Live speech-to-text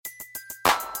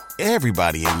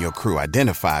Everybody in your crew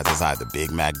identifies as either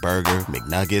Big Mac Burger,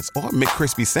 McNuggets, or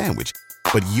McCrispy Sandwich.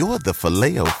 But you're the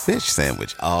Filet-O-Fish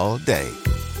Sandwich all day.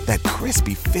 That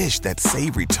crispy fish, that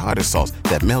savory tartar sauce,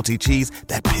 that melty cheese,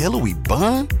 that pillowy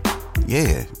bun.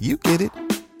 Yeah, you get it.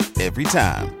 Every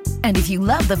time. And if you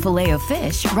love the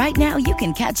Filet-O-Fish, right now you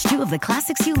can catch two of the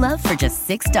classics you love for just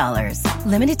 $6.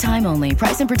 Limited time only.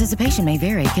 Price and participation may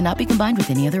vary. Cannot be combined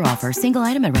with any other offer. Single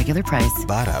item at regular price.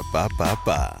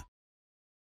 Ba-da-ba-ba-ba.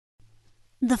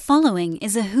 The following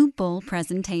is a Hoop Ball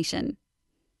presentation.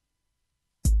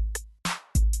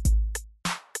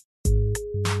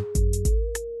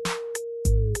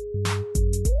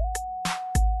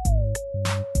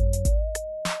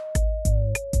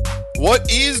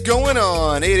 What is going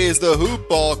on? It is the Hoop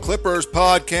Ball Clippers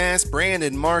podcast.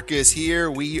 Brandon Marcus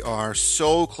here. We are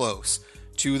so close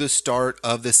to the start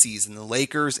of the season. The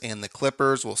Lakers and the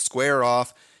Clippers will square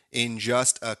off in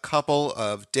just a couple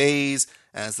of days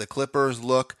as the Clippers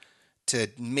look to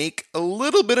make a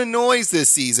little bit of noise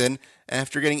this season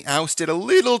after getting ousted a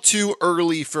little too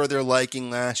early for their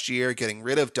liking last year, getting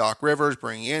rid of Doc Rivers,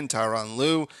 bringing in Tyronn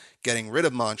Lue, getting rid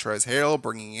of Montrezl Harrell,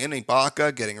 bringing in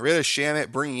Ibaka, getting rid of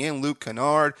Shamet, bringing in Luke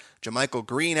Kennard, JaMychal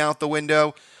Green out the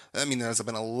window. I mean, there's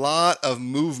been a lot of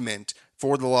movement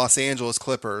for the Los Angeles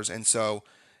Clippers, and so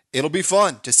it'll be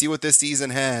fun to see what this season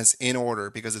has in order,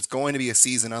 because it's going to be a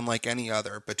season unlike any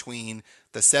other, between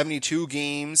the 72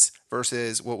 games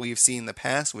versus what we've seen in the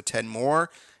past with 10 more,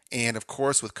 and of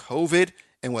course with COVID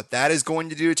and what that is going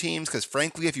to do to teams, because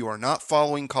frankly, if you are not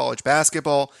following college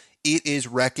basketball, it is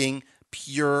wrecking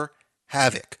pure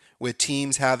havoc with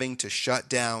teams having to shut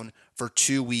down for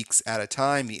 2 weeks at a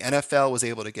time. The NFL was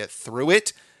able to get through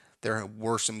it. There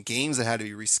were some games that had to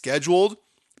be rescheduled,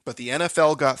 but the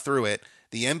NFL got through it.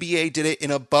 The NBA did it in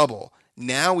a bubble.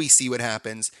 Now we see what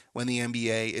happens when the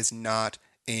NBA is not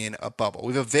in a bubble.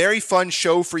 We have a very fun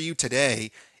show for you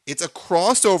today. It's a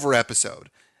crossover episode.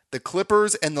 The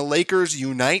Clippers and the Lakers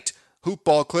unite. Hoop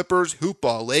Ball Clippers, Hoop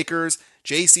Ball Lakers.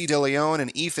 JC DeLeon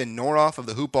and Ethan Noroff of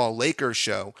the Hoop Ball Lakers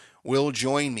show will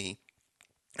join me,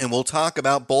 and we'll talk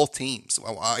about both teams.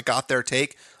 I got their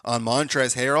take on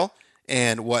Montrezl Harrell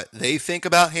and what they think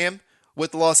about him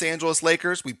with the Los Angeles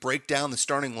Lakers. We break down the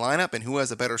starting lineup and who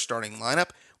has a better starting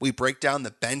lineup. We break down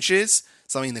the benches,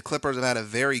 something the Clippers have had a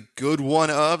very good one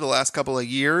of the last couple of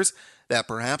years, that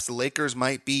perhaps the Lakers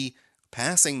might be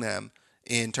passing them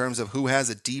in terms of who has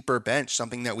a deeper bench,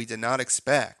 something that we did not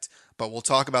expect. But we'll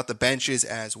talk about the benches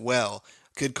as well.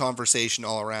 Good conversation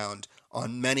all around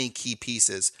on many key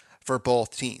pieces for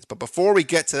both teams. But before we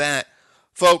get to that,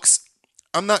 folks,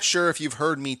 I'm not sure if you've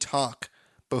heard me talk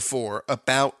before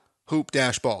about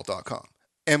hoop-ball.com.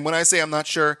 And when I say I'm not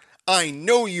sure, I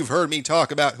know you've heard me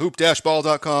talk about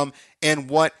hoop-ball.com and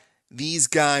what these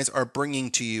guys are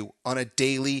bringing to you on a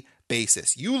daily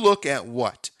basis. You look at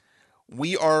what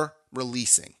we are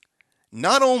releasing,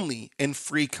 not only in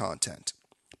free content,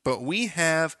 but we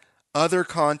have other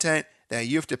content that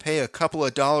you have to pay a couple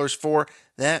of dollars for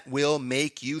that will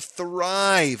make you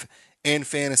thrive in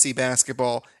fantasy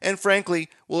basketball and, frankly,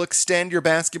 will extend your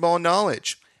basketball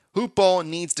knowledge. Hoop Ball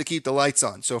needs to keep the lights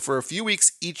on, so for a few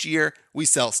weeks each year, we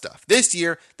sell stuff. This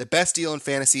year, the best deal in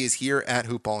fantasy is here at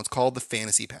Hoop Ball. It's called the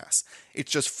Fantasy Pass. It's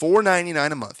just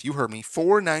 $4.99 a month. You heard me,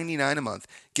 $4.99 a month.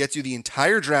 Gets you the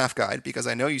entire draft guide, because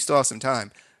I know you still have some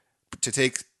time to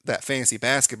take that fantasy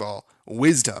basketball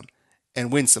wisdom and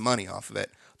win some money off of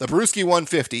it. The Brewski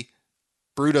 150,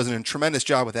 Brew does a tremendous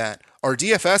job with that. Our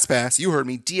DFS pass, you heard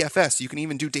me, DFS. You can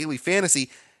even do daily fantasy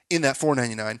in that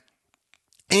 $4.99.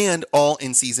 And all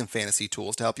in-season fantasy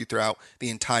tools to help you throughout the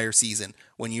entire season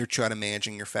when you're trying to manage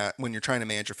your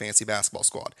fantasy basketball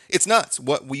squad. It's nuts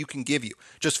what you can give you.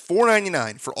 Just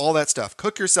 $4.99 for all that stuff.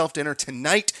 Cook yourself dinner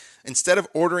tonight instead of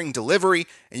ordering delivery,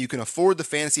 and you can afford the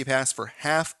Fantasy Pass for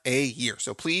half a year.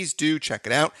 So please do check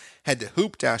it out. Head to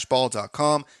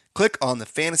hoop-ball.com. Click on the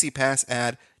Fantasy Pass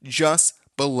ad just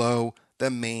below the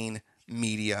main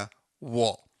media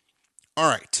wall. All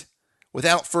right,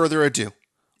 without further ado,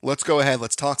 let's go ahead.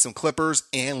 Let's talk some Clippers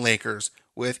and Lakers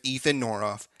with Ethan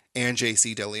Noroff and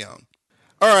JC DeLeon.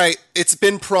 All right, it's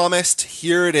been promised.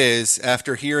 Here it is.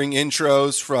 After hearing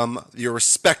intros from your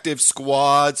respective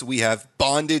squads, we have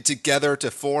bonded together to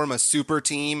form a super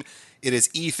team. It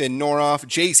is Ethan Noroff,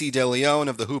 JC DeLeon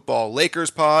of the Hoop Ball Lakers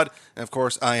pod, and of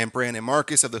course, I am Brandon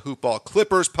Marcus of the Hoop Ball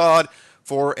Clippers pod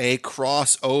for a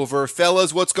crossover.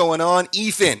 Fellas, what's going on?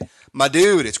 Ethan, my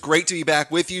dude, it's great to be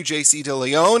back with you. JC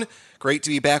DeLeon, great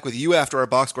to be back with you after our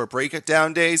box score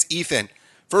breakdown days. Ethan,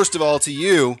 first of all, to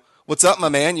you, what's up, my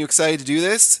man? You excited to do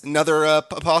this? Another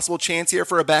possible chance here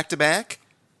for a back-to-back?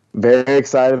 Very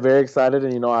excited, very excited.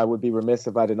 And, I would be remiss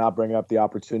if I did not bring up the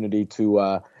opportunity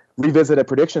to revisit a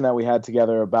prediction that we had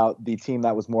together about the team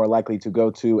that was more likely to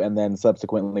go to and then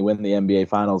subsequently win the NBA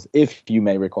Finals, if you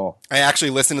may recall. I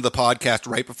actually listened to the podcast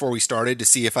right before we started to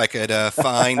see if I could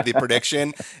find the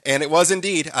prediction, and it was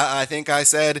indeed. I think I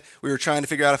said we were trying to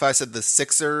figure out if I said the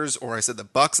Sixers or I said the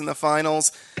Bucks in the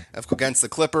finals against the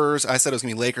Clippers. I said it was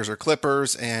going to be Lakers or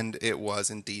Clippers, and it was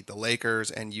indeed the Lakers,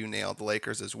 and you nailed the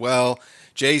Lakers as well.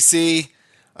 JC,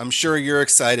 I'm sure you're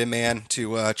excited, man,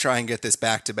 to try and get this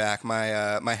back-to-back.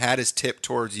 My hat is tipped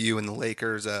towards you and the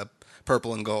Lakers,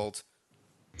 purple and gold.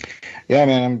 Yeah,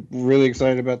 man, I'm really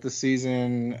excited about this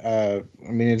season. I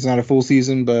mean, it's not a full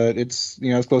season, but it's,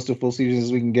 as close to a full season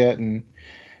as we can get. And,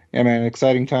 yeah, man,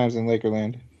 exciting times in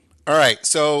Lakerland. All right,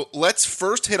 so let's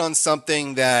first hit on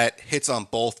something that hits on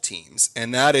both teams,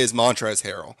 and that is Montrezl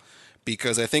Harrell,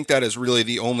 because I think that is really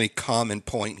the only common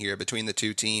point here between the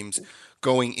two teams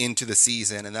going into the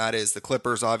season, and that is the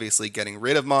Clippers obviously getting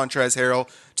rid of Montrezl Harrell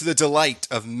to the delight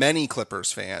of many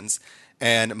Clippers fans,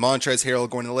 and Montrezl Harrell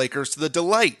going to the Lakers to the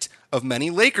delight of many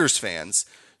Lakers fans.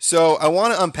 So I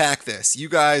want to unpack this. You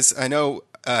guys, I know,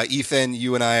 Ethan,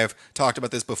 you and I have talked about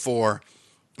this before.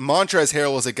 Montrezl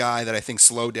Harrell is a guy that I think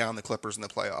slowed down the Clippers in the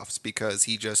playoffs because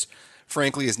he just,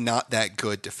 frankly, is not that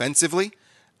good defensively.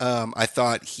 I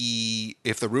thought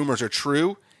if the rumors are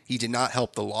true, he did not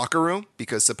help the locker room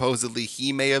because supposedly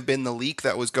he may have been the leak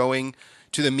that was going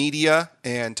to the media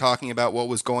and talking about what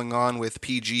was going on with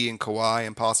PG and Kawhi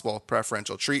and possible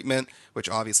preferential treatment, which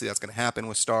obviously that's going to happen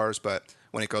with stars, but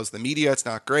when it goes to the media, it's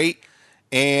not great.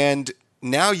 And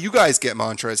now you guys get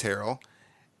Montrezl Harrell,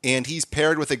 and he's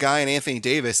paired with a guy in Anthony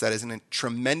Davis that is a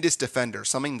tremendous defender,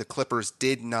 something the Clippers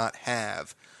did not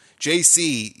have.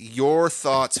 JC, your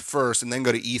thoughts first, and then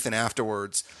go to Ethan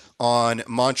afterwards on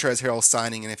Montrezl Harrell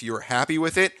signing and if you were happy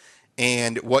with it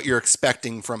and what you're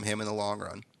expecting from him in the long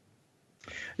run.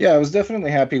 Yeah, I was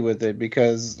definitely happy with it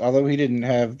because although he didn't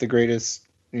have the greatest,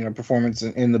 performance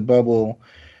in the bubble,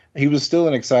 he was still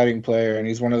an exciting player, and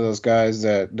he's one of those guys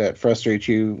that frustrates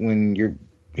you when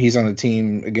he's on the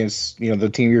team against, the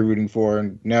team you're rooting for,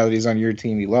 and now that he's on your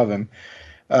team, you love him.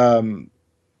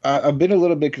 I've been a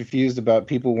little bit confused about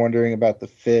people wondering about the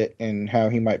fit and how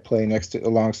he might play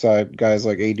alongside guys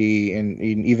like AD and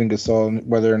even Gasol, and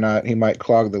whether or not he might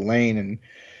clog the lane. And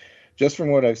just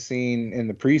from what I've seen in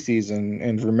the preseason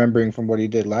and remembering from what he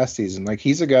did last season, like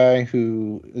he's a guy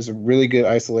who is a really good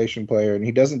isolation player, and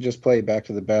he doesn't just play back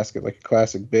to the basket like a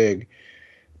classic big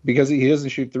because he doesn't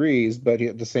shoot threes, but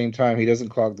at the same time he doesn't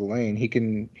clog the lane. He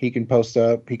can post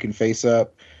up, he can face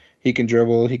up. He can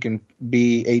dribble, he can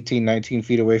be 18, 19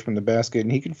 feet away from the basket,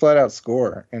 and he can flat out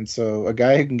score. And so a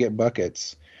guy who can get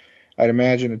buckets, I'd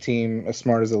imagine a team as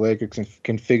smart as the Lakers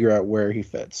can figure out where he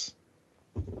fits.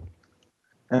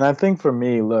 And I think for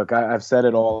me, look, I've said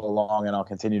it all along, and I'll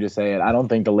continue to say it. I don't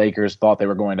think the Lakers thought they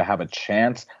were going to have a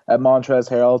chance at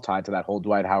Montrezl Harrell tied to that whole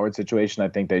Dwight Howard situation. I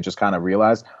think they just kind of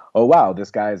realized, oh, wow,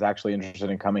 this guy is actually interested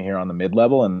in coming here on the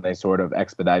mid-level, and they sort of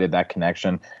expedited that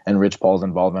connection. And Rich Paul's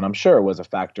involvement, I'm sure, was a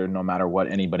factor no matter what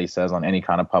anybody says on any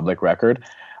kind of public record.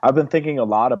 I've been thinking a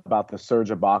lot about the Serge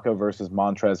Ibaka versus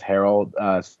Montrezl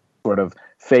Harrell sort of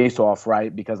face-off,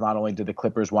 right? Because not only did the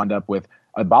Clippers wind up with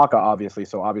Ibaka, obviously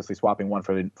swapping one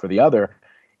for the other,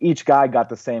 each guy got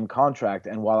the same contract.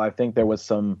 And while I think there was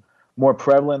some more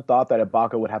prevalent thought that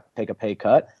Ibaka would have to take a pay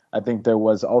cut, I think there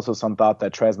was also some thought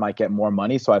that Trez might get more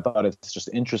money. So I thought it's just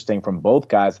interesting from both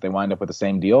guys that they wind up with the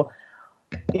same deal.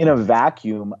 In a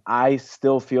vacuum, I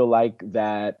still feel like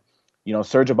that,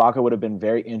 Serge Ibaka would have been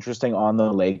very interesting on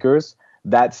the Lakers.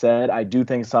 That said, I do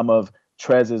think some of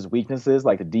Trez's weaknesses,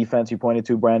 like the defense you pointed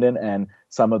to, Brandon, and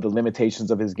some of the limitations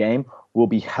of his game will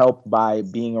be helped by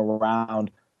being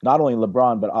around not only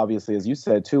LeBron, but obviously, as you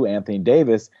said, too, Anthony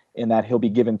Davis, in that he'll be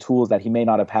given tools that he may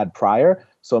not have had prior.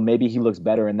 So maybe he looks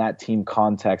better in that team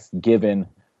context, given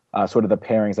sort of the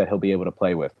pairings that he'll be able to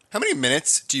play with. How many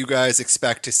minutes do you guys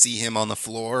expect to see him on the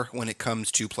floor when it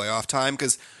comes to playoff time?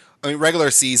 Because regular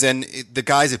season, the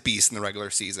guy's a beast in the regular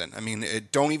season.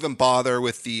 Don't even bother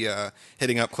with the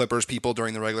hitting up Clippers people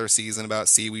during the regular season about,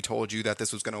 see, we told you that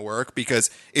this was going to work,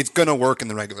 because it's going to work in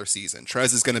the regular season.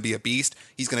 Trez is going to be a beast.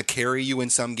 He's going to carry you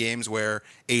in some games where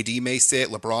AD may sit,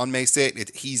 LeBron may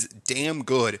sit. He's damn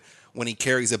good when he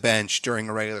carries a bench during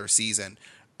a regular season.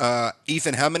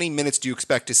 Ethan, how many minutes do you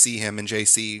expect to see him, and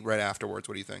JC right afterwards?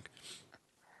 What do you think?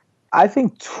 I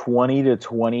think 20 to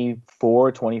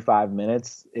 24, 25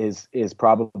 minutes is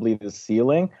probably the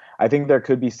ceiling. I think there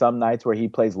could be some nights where he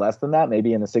plays less than that,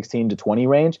 maybe in the 16 to 20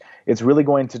 range. It's really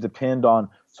going to depend on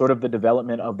sort of the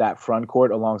development of that front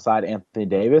court alongside Anthony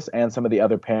Davis and some of the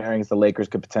other pairings the Lakers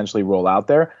could potentially roll out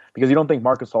there. because you don't think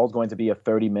Marc Gasol is going to be a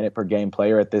 30-minute per game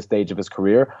player at this stage of his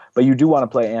career, but you do want to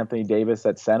play Anthony Davis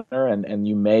at center, and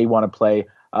you may want to play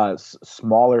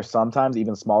smaller sometimes,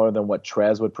 even smaller than what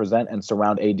Trez would present, and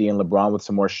surround AD and LeBron with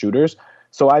some more shooters.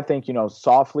 So I think,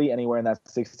 softly anywhere in that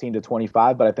 16 to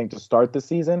 25, but I think to start the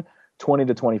season, 20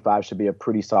 to 25 should be a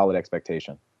pretty solid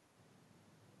expectation.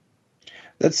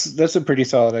 That's a pretty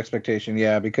solid expectation,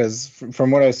 yeah, because from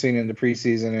what I've seen in the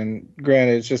preseason, and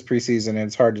granted, it's just preseason and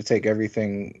it's hard to take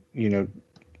everything,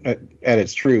 at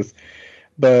its truth.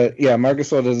 But yeah, Marc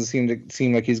Gasol doesn't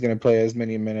seem like he's going to play as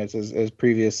many minutes as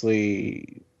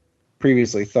previously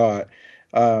thought.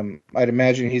 I'd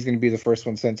imagine he's going to be the first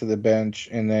one sent to the bench,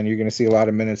 and then you're going to see a lot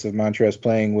of minutes of Montrez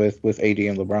playing with AD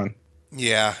and LeBron.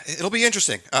 Yeah, it'll be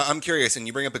interesting. I'm curious, and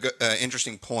you bring up an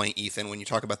interesting point, Ethan, when you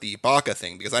talk about the Ibaka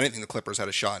thing, because I didn't think the Clippers had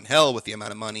a shot in hell with the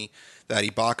amount of money that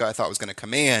Ibaka I thought was going to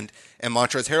command. And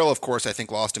Montrezl Harrell, of course, I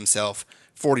think lost himself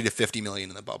 40 to 50 million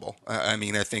in the bubble. I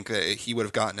think that he would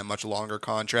have gotten a much longer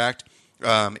contract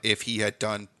if he had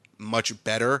done much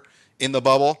better in the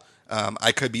bubble.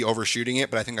 I could be overshooting it,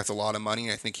 but I think that's a lot of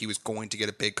money. I think he was going to get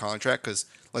a big contract because,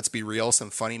 let's be real, some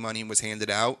funny money was handed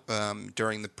out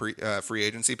during the free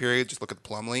agency period. Just look at the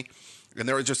Plumlee. And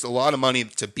there was just a lot of money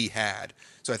to be had.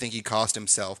 So I think he cost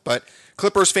himself. But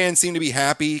Clippers fans seem to be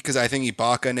happy because I think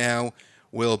Ibaka now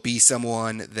will be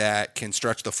someone that can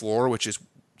stretch the floor, which is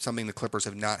something the Clippers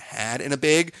have not had in a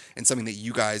big, and something that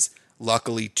you guys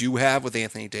luckily do have with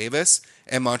Anthony Davis.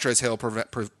 And Montrezl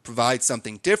Harrell provides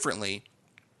something differently.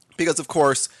 Because, of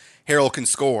course, Harrell can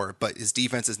score, but his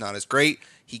defense is not as great.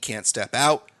 He can't step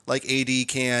out like AD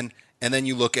can. And then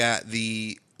you look at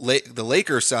the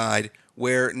Lakers side,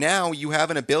 where now you have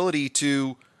an ability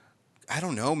to,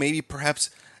 maybe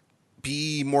perhaps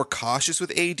be more cautious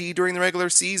with AD during the regular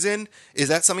season. Is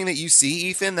that something that you see,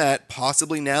 Ethan, that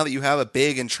possibly now that you have a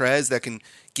big and Trez that can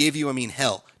give you,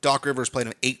 Doc Rivers played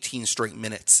him 18 straight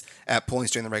minutes at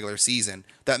points during the regular season,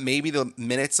 that maybe the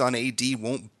minutes on AD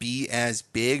won't be as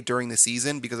big during the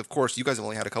season because, of course, you guys have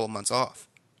only had a couple months off?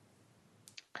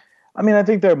 I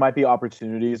think there might be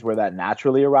opportunities where that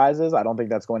naturally arises. I don't think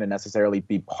that's going to necessarily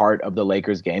be part of the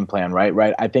Lakers' game plan,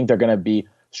 right? I think they're going to be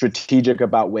strategic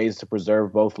about ways to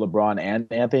preserve both LeBron and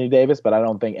Anthony Davis, but I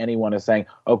don't think anyone is saying,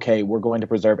 okay, we're going to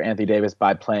preserve Anthony Davis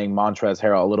by playing Montrezl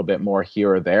Harrell a little bit more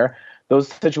here or there. Those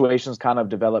situations kind of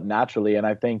develop naturally, and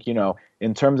I think,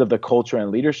 in terms of the culture and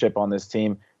leadership on this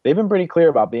team, they've been pretty clear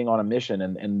about being on a mission,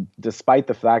 and despite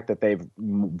the fact that they've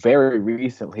very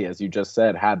recently, as you just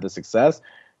said, had the success,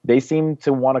 they seem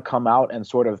to want to come out and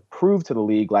sort of prove to the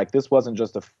league like this wasn't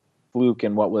just a fluke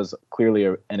in what was clearly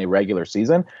an irregular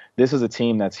season. This is a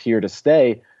team that's here to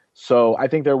stay. So I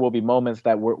think there will be moments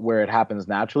where it happens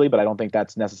naturally, but I don't think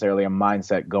that's necessarily a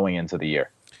mindset going into the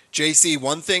year. JC,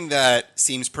 one thing that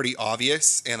seems pretty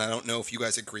obvious, and I don't know if you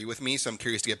guys agree with me, so I'm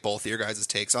curious to get both of your guys'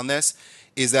 takes on this,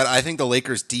 is that I think the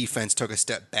Lakers' defense took a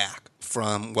step back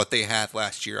from what they had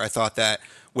last year. I thought that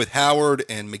with Howard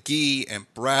and McGee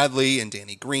and Bradley and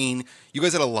Danny Green, you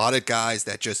guys had a lot of guys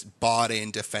that just bought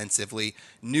in defensively,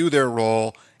 knew their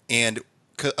role, and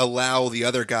could allow the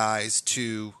other guys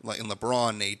to, like in LeBron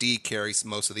and AD, carry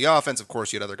most of the offense. Of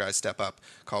course, you had other guys step up,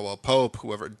 Caldwell Pope,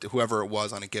 whoever it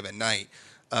was on a given night.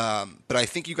 But I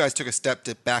think you guys took a step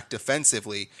back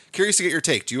defensively. Curious to get your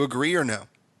take. Do you agree or no?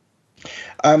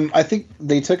 I think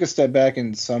they took a step back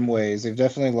in some ways. They've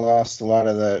definitely lost a lot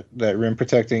of that rim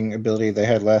protecting ability they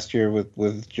had last year with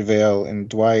JaVale and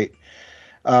Dwight.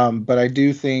 But I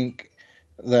do think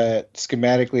that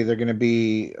schematically they're going to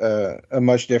be a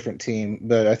much different team.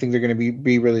 But I think they're going to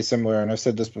be really similar. And I've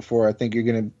said this before. I think you're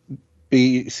going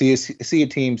to see a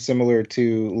team similar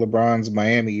to LeBron's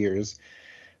Miami years.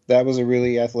 That was a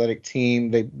really athletic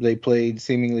team. They played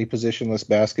seemingly positionless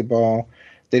basketball.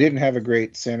 They didn't have a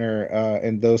great center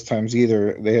in those times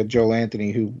either. They had Joel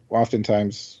Anthony, who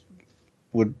oftentimes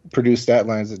would produce stat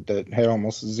lines that had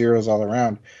almost zeros all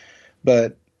around.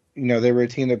 But, they were a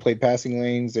team that played passing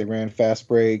lanes. They ran fast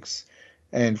breaks.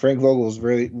 And Frank Vogel was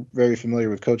very, very familiar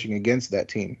with coaching against that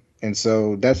team. And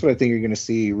so that's what I think you're going to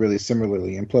see really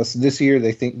similarly. And plus, this year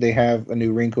they think they have a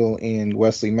new wrinkle in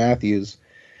Wesley Matthews.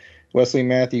 Wesley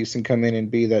Matthews can come in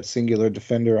and be that singular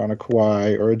defender on a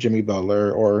Kawhi or a Jimmy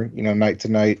Butler or, night to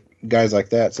night guys like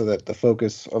that, so that the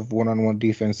focus of one-on-one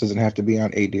defense doesn't have to be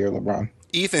on AD or LeBron.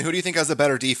 Ethan, who do you think has a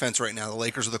better defense right now, the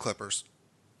Lakers or the Clippers?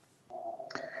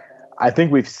 I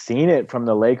think we've seen it from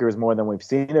the Lakers more than we've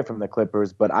seen it from the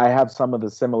Clippers, but I have some of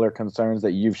the similar concerns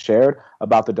that you've shared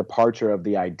about the departure of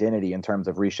the identity in terms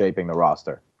of reshaping the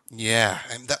roster. Yeah,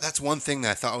 and that's one thing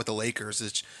that I thought with the Lakers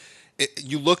is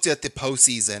you looked at the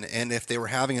postseason, and if they were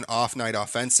having an off night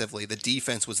offensively, the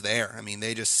defense was there.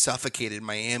 They just suffocated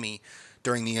Miami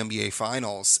during the NBA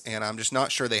Finals, and I'm just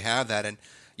not sure they have that. And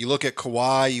you look at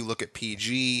Kawhi, you look at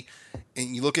PG,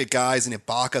 and you look at guys in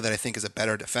Ibaka that I think is a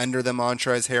better defender than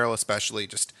Montrezl Harrell, especially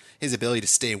just his ability to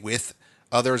stay with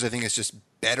others. I think is just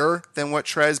better than what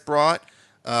Trez brought.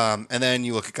 And then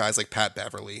you look at guys like Pat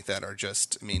Beverly that are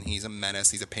just, I mean, he's a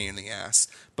menace. He's a pain in the ass,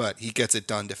 but he gets it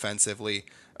done defensively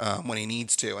when he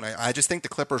needs to. And I just think the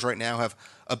Clippers right now have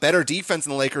a better defense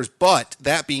than the Lakers. But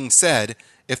that being said,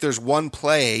 if there's one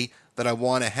play that I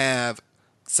want to have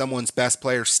someone's best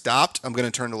player stopped, I'm going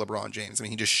to turn to LeBron James. I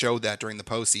mean, he just showed that during the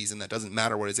postseason. That doesn't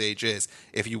matter what his age is.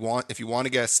 If you want to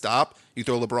get a stop, you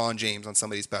throw LeBron James on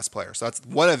somebody's best player. So that's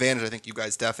one advantage I think you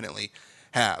guys definitely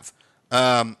have.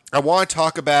 I want to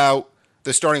talk about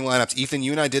the starting lineups. Ethan,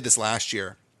 you and I did this last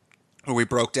year where we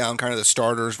broke down kind of the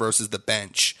starters versus the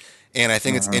bench. And I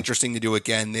think it's interesting to do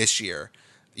again this year.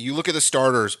 You look at the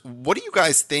starters. What do you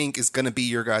guys think is going to be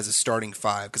your guys' starting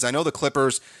five? Because I know the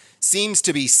Clippers seems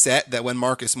to be set that when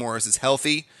Marcus Morris is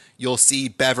healthy, you'll see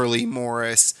Beverly,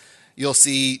 Morris, you'll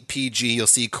see PG, you'll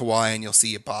see Kawhi, and you'll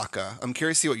see Ibaka. I'm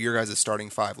curious to see what your guys' starting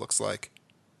five looks like.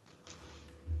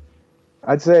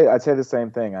 I'd say the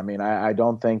same thing. I mean, I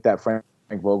don't think that Frank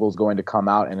Vogel's going to come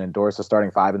out and endorse a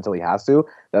starting five until he has to.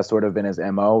 That's sort of been his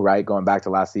MO, right? Going back to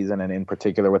last season and in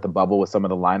particular with the bubble with some of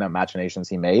the lineup machinations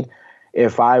he made.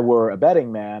 If I were a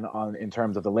betting man in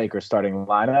terms of the Lakers starting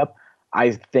lineup,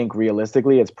 I think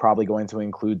realistically it's probably going to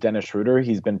include Dennis Schroeder.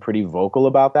 He's been pretty vocal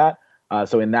about that.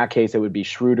 So in that case, it would be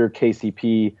Schroeder,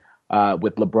 KCP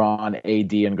with LeBron,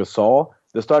 AD, and Gasol.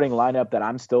 The starting lineup that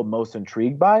I'm still most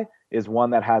intrigued by is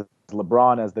one that has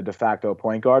LeBron as the de facto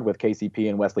point guard with KCP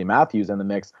and Wesley Matthews in the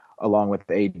mix, along with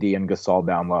AD and Gasol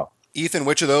down low. Ethan,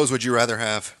 which of those would you rather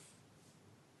have?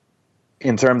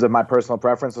 In terms of my personal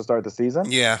preference to start the season?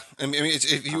 Yeah. I mean,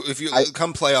 if you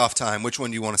come playoff time, which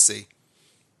one do you want to see?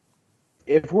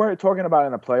 If we're talking about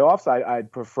in the playoffs,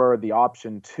 I'd prefer the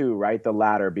option 2, right? The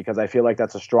latter, because I feel like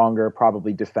that's a stronger,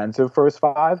 probably defensive first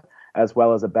five, as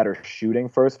well as a better shooting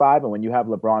first five. And when you have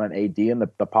LeBron and AD and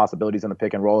the possibilities in the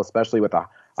pick and roll, especially with a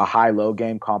high-low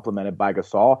game complemented by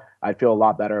Gasol, I'd feel a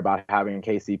lot better about having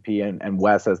KCP and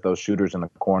Wes as those shooters in the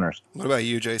corners. What about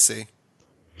you, JC?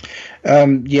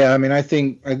 Yeah, I mean, I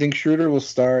think Schroeder will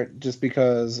start just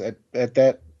because at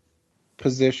that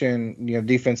position,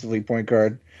 defensively point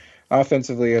guard.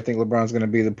 Offensively, I think LeBron's going to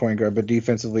be the point guard, but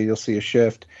defensively, you'll see a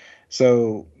shift.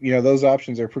 So, those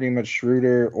options are pretty much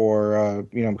Schroeder or,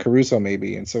 Caruso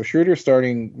maybe. And so Schroeder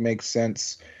starting makes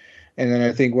sense. And then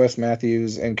I think Wes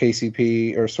Matthews and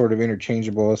KCP are sort of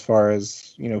interchangeable as far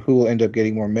as, who will end up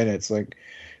getting more minutes. Like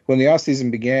when the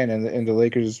offseason began and the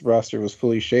Lakers roster was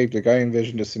fully shaped, like I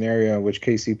envisioned a scenario in which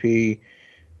KCP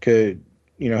could,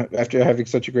 after having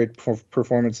such a great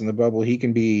performance in the bubble,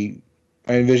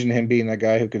 I envision him being that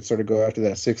guy who could sort of go after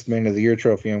that 6th Man of the Year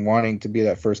trophy and wanting to be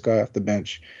that first guy off the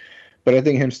bench. But I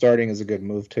think him starting is a good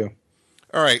move too.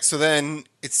 All right, so then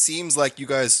it seems like you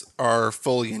guys are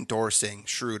fully endorsing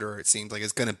Schroeder. It seems like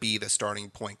it's going to be the starting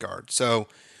point guard. So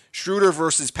Schroeder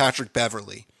versus Patrick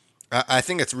Beverly. I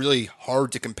think it's really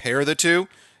hard to compare the two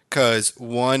because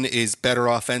one is better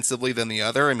offensively than the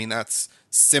other. I mean, that's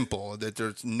simple.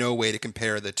 There's no way to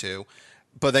compare the two.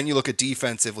 But then you look at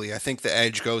defensively, I think the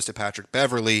edge goes to Patrick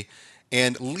Beverly.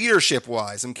 And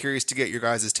leadership-wise, I'm curious to get your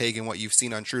guys' take on what you've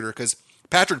seen on Schroeder because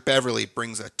Patrick Beverly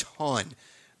brings a ton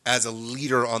as a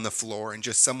leader on the floor and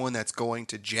just someone that's going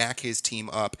to jack his team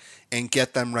up and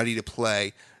get them ready to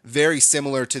play. Very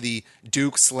similar to the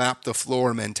Duke slap the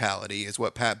floor mentality is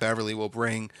what Pat Beverly will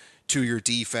bring to your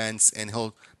defense, and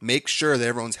he'll make sure that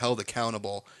everyone's held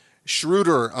accountable.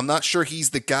 Schroeder, I'm not sure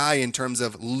he's the guy in terms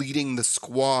of leading the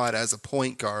squad as a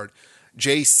point guard.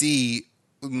 JC,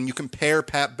 when you compare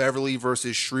Pat Beverly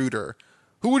versus Schroeder,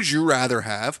 who would you rather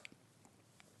have?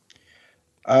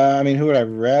 Who would I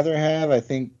rather have? I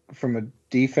think from a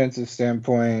defensive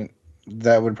standpoint,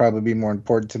 that would probably be more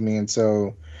important to me. And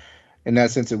so in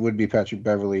that sense, it would be Patrick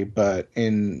Beverly. But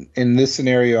in this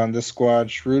scenario on this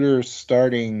squad, Schroeder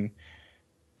starting,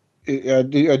 I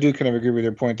do kind of agree with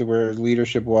your point to where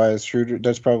leadership-wise, Schroeder,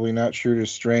 that's probably not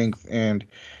Schroeder's strength. And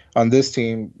on this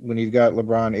team, when you've got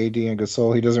LeBron, AD, and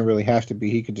Gasol, he doesn't really have to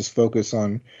be. He could just focus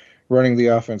on running the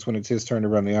offense when it's his turn to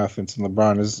run the offense, and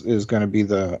LeBron is going to be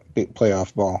the big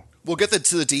playoff ball. We'll get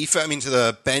to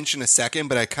the bench in a second,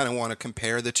 but I kind of want to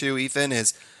compare the two, Ethan,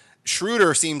 is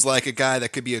Schroeder seems like a guy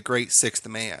that could be a great 6th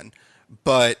man,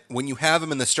 but when you have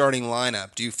him in the starting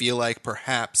lineup, do you feel like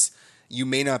perhaps you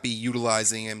may not be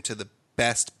utilizing him to the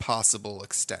best possible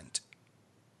extent?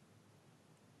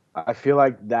 I feel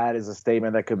like that is a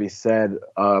statement that could be said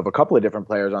of a couple of different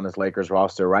players on this Lakers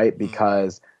roster, right?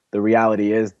 Because the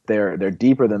reality is they're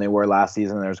deeper than they were last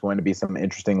season. There's going to be some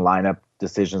interesting lineup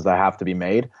decisions that have to be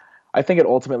made. I think it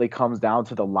ultimately comes down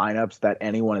to the lineups that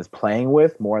anyone is playing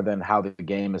with more than how the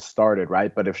game is started,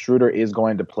 right? But if Schroeder is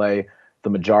going to play the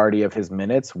majority of his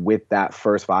minutes with that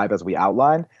first five as we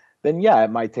outlined, then yeah, it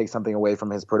might take something away from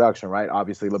his production, right?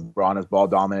 Obviously, LeBron is ball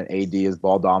dominant, AD is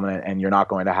ball dominant, and you're not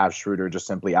going to have Schroeder just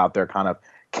simply out there kind of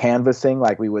canvassing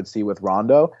like we would see with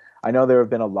Rondo. I know there have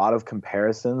been a lot of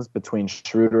comparisons between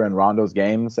Schroeder and Rondo's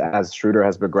games as Schroeder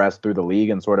has progressed through the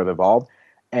league and sort of evolved.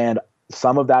 And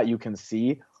some of that you can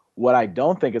see. What I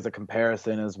don't think is a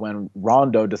comparison is when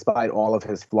Rondo, despite all of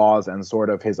his flaws and sort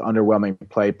of his underwhelming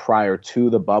play prior to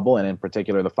the bubble, and in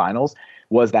particular the finals,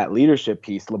 was that leadership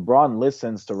piece. LeBron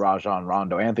listens to Rajon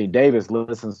Rondo. Anthony Davis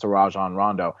listens to Rajon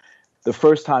Rondo. The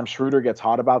first time Schroeder gets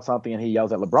hot about something and he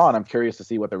yells at LeBron, I'm curious to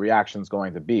see what the reaction is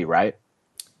going to be, right?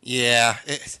 Yeah.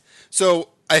 So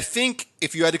I think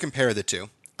if you had to compare the two,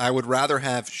 I would rather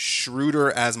have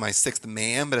Schroeder as my sixth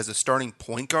man, but as a starting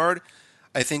point guard,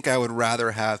 I think I would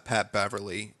rather have Pat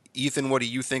Beverly. Ethan, what do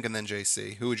you think? And then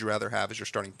JC, who would you rather have as your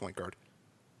starting point guard?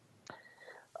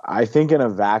 I think in a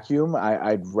vacuum,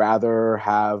 I'd rather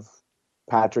have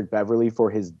Patrick Beverly for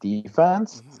his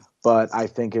defense, but I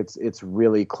think it's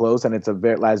really close, and it's a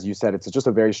very, as you said, it's just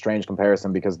a very strange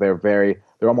comparison because they're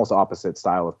almost opposite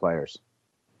style of players.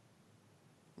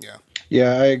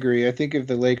 Yeah, I agree. I think if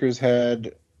the Lakers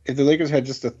had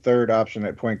just a third option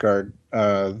at point guard,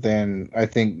 then I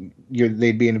think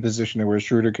they'd be in a position where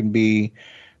Schroeder can be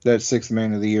that sixth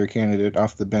man of the year candidate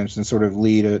off the bench and sort of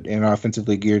lead an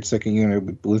offensively geared second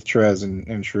unit with Trez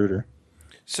and Schroeder.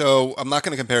 So I'm not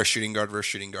going to compare shooting guard versus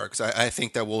shooting guard because I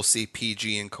think that we'll see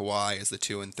PG and Kawhi as the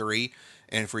 2 and 3.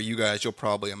 And for you guys, you'll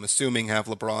probably, I'm assuming, have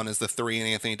LeBron as the 3 and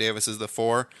Anthony Davis as the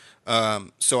 4.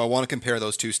 So I want to compare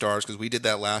those two stars because we did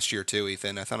that last year too,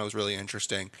 Ethan. I thought it was really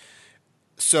interesting.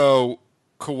 So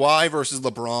Kawhi versus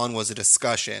LeBron was a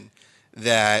discussion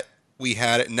that we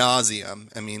had at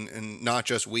nauseum. I mean, and not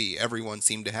just we, everyone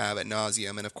seemed to have at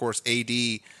nauseum. And of course, AD,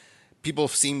 people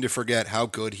seem to forget how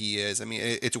good he is. I mean,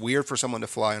 it's weird for someone to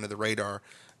fly under the radar,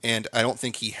 and I don't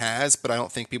think he has, but I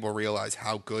don't think people realize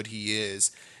how good he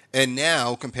is. And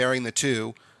now, comparing the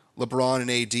two, LeBron and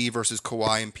AD versus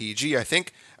Kawhi and PG, I'm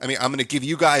going to give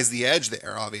you guys the edge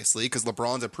there, obviously, because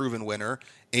LeBron's a proven winner.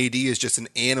 AD is just an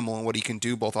animal, and what he can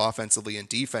do both offensively and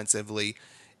defensively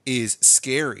is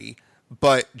scary.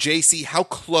 But, JC, how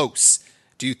close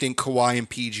do you think Kawhi and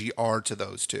PG are to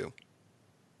those two?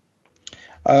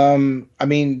 I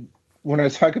mean, when I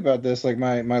talk about this, like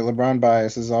my LeBron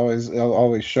bias is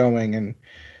always showing, and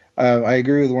I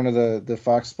agree with one of the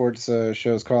Fox Sports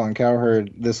shows. Colin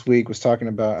Cowherd this week was talking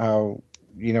about how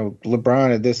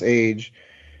LeBron at this age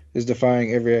is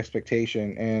defying every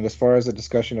expectation, and as far as the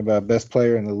discussion about best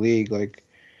player in the league, like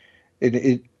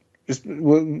it just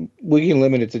we can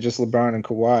limit it to just LeBron and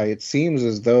Kawhi. It seems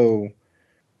as though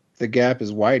the gap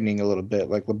is widening a little bit.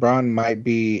 Like LeBron might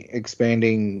be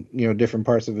expanding, different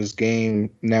parts of his game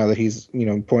now that he's,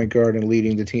 point guard and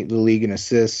leading the league in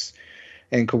assists.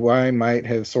 And Kawhi might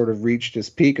have sort of reached his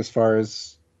peak as far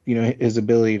as, his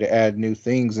ability to add new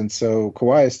things. And so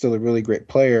Kawhi is still a really great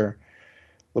player.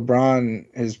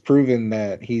 LeBron has proven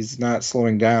that he's not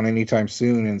slowing down anytime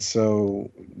soon. And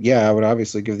so, yeah, I would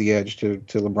obviously give the edge to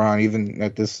LeBron even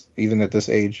at this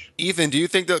age. Ethan, do you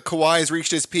think that Kawhi has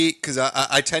reached his peak? Because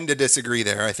I tend to disagree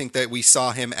there. I think that we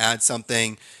saw him add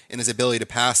something in his ability to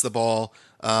pass the ball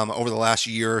over the last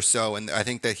year or so, and I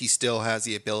think that he still has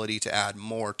the ability to add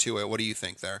more to it. What do you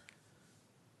think there?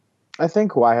 I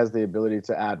think Kawhi has the ability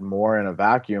to add more in a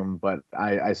vacuum, but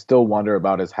I still wonder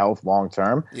about his health long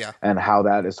term and how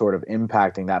that is sort of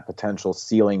impacting that potential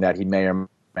ceiling that he may or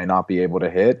may not be able to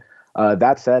hit.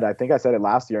 That said, I think I said it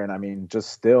last year, and I mean,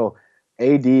 just still,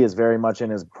 AD is very much in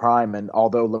his prime, and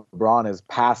although LeBron is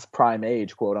past prime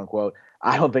age, quote unquote,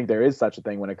 I don't think there is such a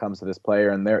thing when it comes to this player,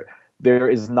 and there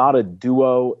is not a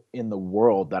duo in the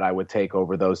world that I would take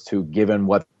over those two, given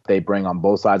what they bring on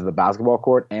both sides of the basketball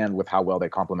court and with how well they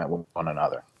complement one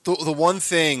another. The one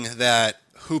thing that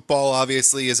Hoopball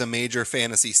obviously is a major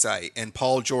fantasy site, and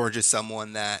Paul George is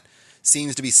someone that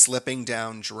seems to be slipping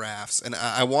down drafts. And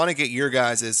I want to get your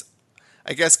guys'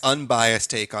 I guess, unbiased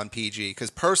take on PG, because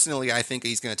personally, I think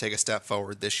he's going to take a step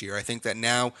forward this year. I think that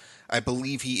now, I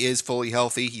believe he is fully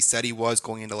healthy. He said he was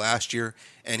going into last year,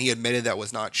 and he admitted that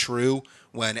was not true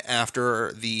when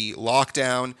after the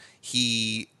lockdown,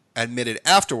 he admitted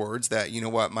afterwards that, you know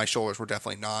what, my shoulders were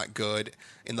definitely not good.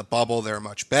 In the bubble, they're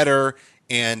much better,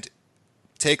 and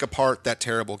take apart that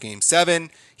terrible Game 7,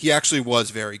 he actually was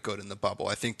very good in the bubble.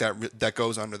 I think that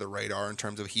goes under the radar in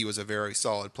terms of he was a very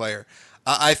solid player.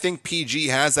 I think PG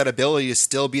has that ability to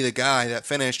still be the guy that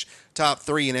finished top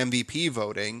 3 in MVP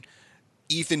voting.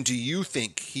 Ethan, do you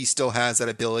think he still has that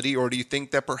ability, or do you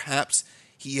think that perhaps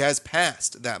he has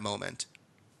passed that moment?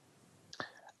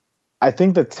 I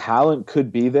think the talent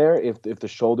could be there if the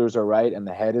shoulders are right and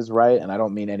the head is right. And I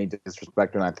don't mean any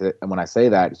disrespect when I say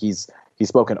that. He's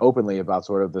spoken openly about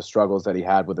sort of the struggles that he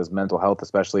had with his mental health,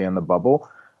 especially in the bubble.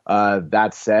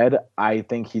 That said, I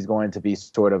think he's going to be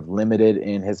sort of limited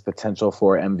in his potential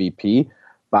for MVP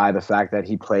by the fact that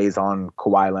he plays on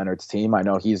Kawhi Leonard's team. I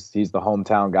know he's the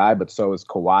hometown guy, but so is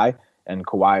Kawhi. And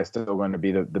Kawhi is still going to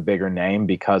be the bigger name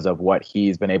because of what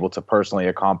he's been able to personally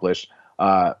accomplish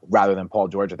rather than Paul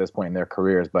George at this point in their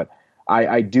careers. But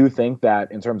I do think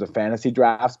that in terms of fantasy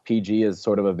drafts, PG is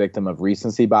sort of a victim of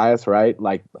recency bias, right?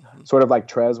 Sort of like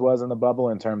Trez was in the bubble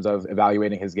in terms of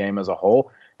evaluating his game as a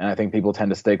whole. And I think people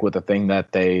tend to stick with the thing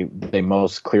that they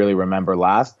most clearly remember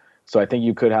last. So I think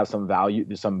you could have some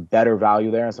value, some better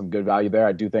value there and some good value there.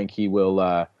 I do think he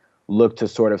will look to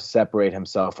sort of separate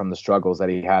himself from the struggles that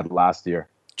he had last year.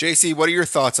 JC, what are your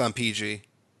thoughts on PG?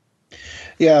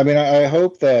 Yeah, I mean, I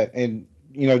hope that, and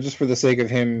just for the sake of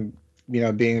him,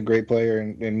 being a great player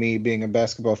and me being a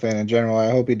basketball fan in general,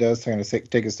 I hope he does kind of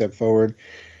take a step forward.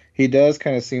 He does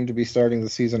kind of seem to be starting the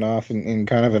season off in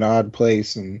kind of an odd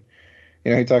place. And,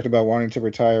 he talked about wanting to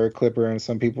retire a Clipper, and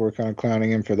some people were kind of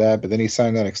clowning him for that. But then he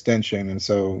signed that extension. And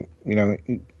so,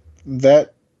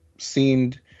 that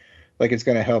seemed like it's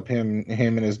going to help him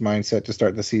and his mindset to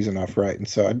start the season off right. And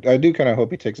so I do kind of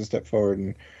hope he takes a step forward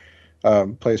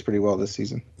and plays pretty well this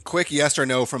season. Quick yes or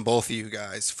no from both of you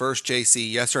guys. First, JC,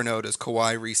 yes or no, does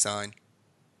Kawhi re-sign?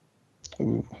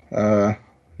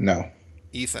 No.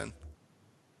 Ethan?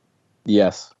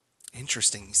 Yes.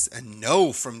 Interesting. A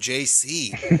no from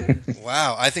JC.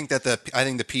 Wow. I think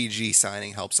the PG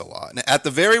signing helps a lot. And at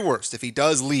the very worst, if he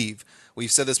does leave,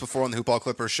 we've said this before on the Hoop Ball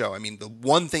Clippers show. I mean, the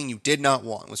one thing you did not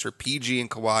want was for PG and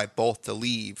Kawhi both to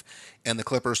leave and the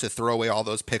Clippers to throw away all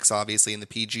those picks, obviously, in the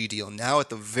PG deal. Now, at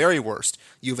the very worst,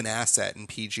 you have an asset in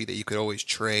PG that you could always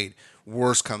trade.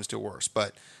 Worst comes to worst.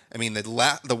 But, I mean,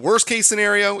 the worst case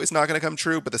scenario is not going to come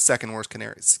true, but the second worst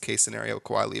case scenario,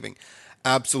 Kawhi leaving,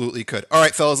 absolutely could. All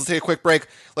right, fellas, let's take a quick break.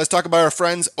 Let's talk about our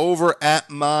friends over at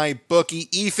MyBookie.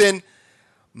 Ethan,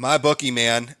 MyBookie,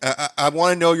 man, I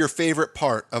want to know your favorite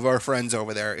part of our friends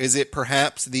over there. Is it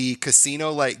perhaps the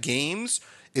casino-like games?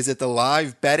 Is it the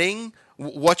live betting?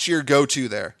 What's your go-to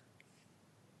there?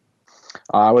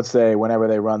 I would say whenever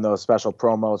they run those special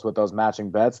promos with those matching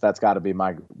bets, that's got to be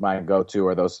my go-to,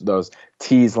 or those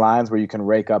tease lines where you can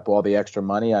rake up all the extra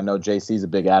money. I know JC's a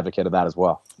big advocate of that as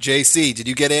well. JC, did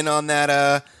you get in on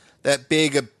that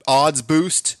big odds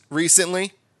boost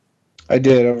recently? I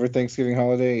did over Thanksgiving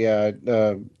holiday. Yeah,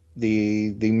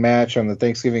 the match on the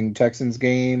Thanksgiving Texans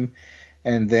game,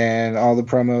 and then all the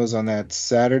promos on that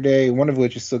Saturday, one of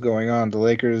which is still going on. The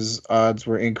Lakers odds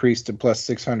were increased to plus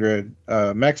 600,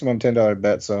 maximum $10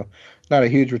 bet. So not a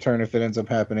huge return if it ends up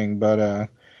happening, but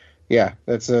yeah,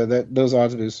 those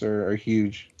odds boosts are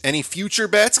huge. Any future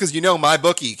bets? Because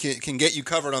MyBookie can get you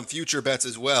covered on future bets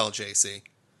as well, JC.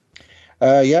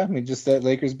 Yeah, I mean, just that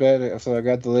Lakers bet. So I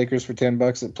got the Lakers for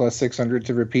 $10 at plus 600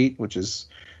 to repeat, which is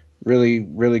really,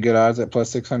 really good odds at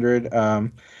plus 600. I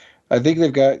think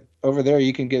they've got over there.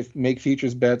 You can make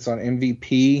futures bets on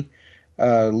MVP.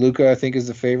 Luka, I think, is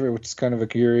the favorite, which is kind of a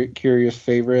curious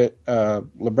favorite.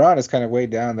 LeBron is kind of way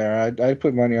down there. I'd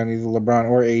put money on either LeBron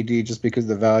or AD just because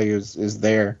the value is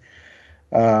there.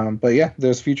 But yeah,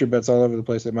 there's future bets all over the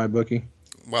place at MyBookie.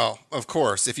 Well, of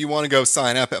course, if you want to go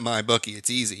sign up at MyBookie, it's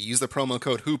easy. Use the promo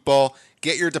code HoopBall,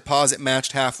 get your deposit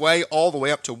matched halfway, all the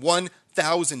way up to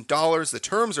 $1,000. The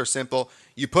terms are simple.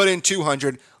 You put in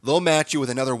 $200, they'll match you with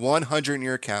another $100 in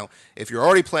your account. If you're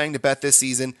already planning to bet this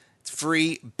season, it's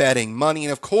free betting money.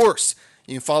 And of course,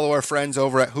 you can follow our friends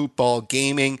over at HoopBall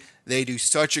Gaming. They do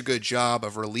such a good job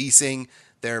of releasing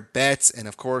their bets, and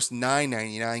of course,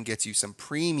 $9.99 gets you some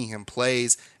premium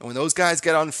plays. And when those guys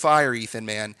get on fire, Ethan,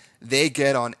 man, they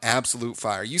get on absolute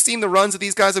fire. You seen the runs that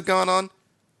these guys have gone on?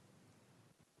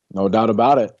 No doubt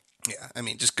about it. Yeah, I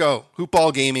mean, just go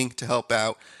Hoopball Gaming to help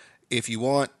out if you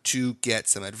want to get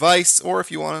some advice, or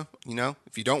if you want to,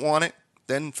 if you don't want it,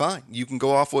 then fine. You can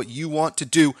go off what you want to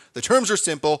do. The terms are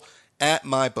simple at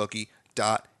mybookie.ag.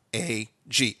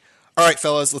 All right,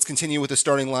 fellas, let's continue with the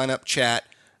starting lineup chat.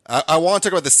 I want to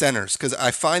talk about the centers because I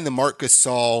find the Marc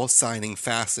Gasol signing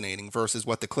fascinating versus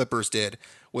what the Clippers did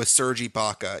with Serge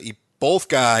Ibaka. Both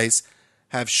guys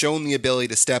have shown the ability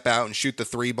to step out and shoot the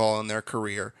three ball in their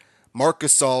career, Marc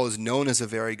Gasol is known as a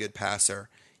very good passer.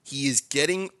 He is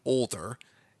getting older,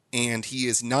 and he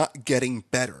is not getting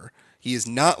better. He is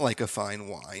not like a fine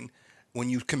wine. When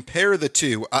you compare the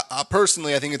two,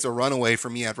 personally, I think it's a runaway for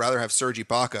me. I'd rather have Serge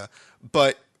Ibaka.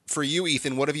 But for you,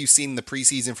 Ethan, what have you seen in the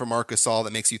preseason from Marc Gasol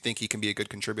that makes you think he can be a good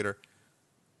contributor?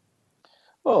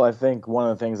 Well, I think one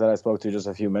of the things that I spoke to just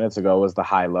a few minutes ago was the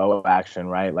high-low action,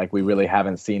 right? Like we really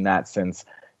haven't seen that since,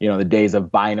 the days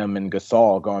of Bynum and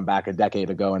Gasol going back a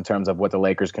decade ago in terms of what the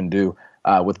Lakers can do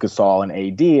with Gasol and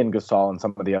AD and Gasol and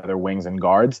some of the other wings and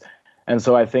guards. And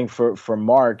so I think for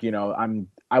Mark,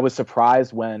 I was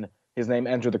surprised when his name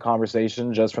entered the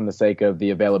conversation just from the sake of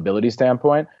the availability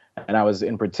standpoint. And I was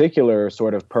in particular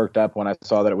sort of perked up when I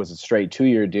saw that it was a straight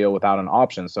 2-year deal without an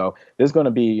option. So this is going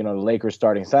to be, the Lakers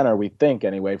starting center, we think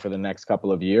anyway, for the next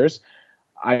couple of years.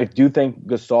 I do think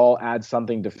Gasol adds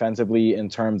something defensively in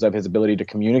terms of his ability to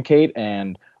communicate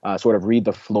and sort of read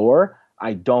the floor.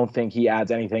 I don't think he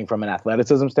adds anything from an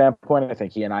athleticism standpoint. I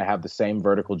think he and I have the same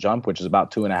vertical jump, which is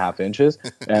about 2.5 inches.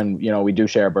 And, we do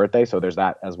share a birthday, so there's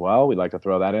that as well. We'd like to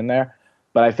throw that in there.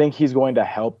 But I think he's going to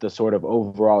help the sort of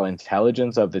overall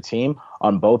intelligence of the team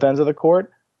on both ends of the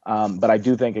court. But I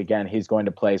do think, again, he's going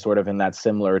to play sort of in that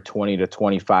similar 20 to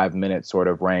 25 minute sort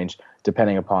of range,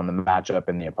 depending upon the matchup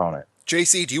and the opponent.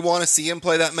 JC, do you want to see him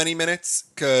play that many minutes?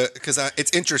 Because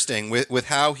it's interesting with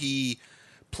how he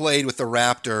played with the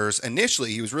Raptors.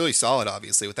 Initially, he was really solid,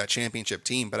 obviously, with that championship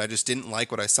team, but I just didn't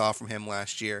like what I saw from him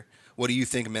last year. What do you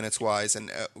think minutes-wise,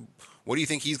 and what do you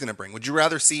think he's going to bring? Would you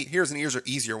rather see, here's an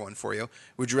easier one for you,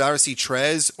 would you rather see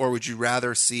Trez or would you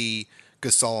rather see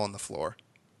Gasol on the floor?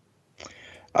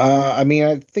 I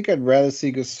think I'd rather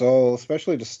see Gasol,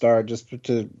 especially to start, just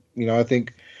to, I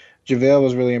think JaVale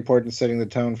was really important setting the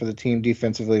tone for the team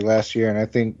defensively last year, and I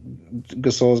think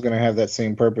Gasol is going to have that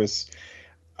same purpose.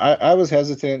 I was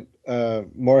hesitant,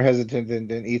 more hesitant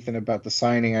than Ethan about the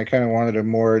signing. I kind of wanted a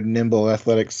more nimble,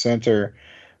 athletic center.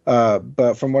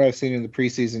 But from what I've seen in the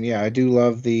preseason, yeah, I do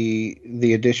love the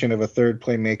addition of a third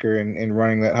playmaker and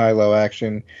running that high-low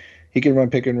action. He can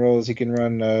run pick and rolls. He can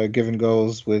run give and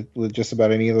goes with just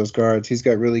about any of those guards. He's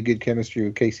got really good chemistry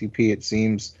with KCP, it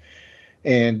seems.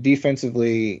 And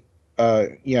defensively,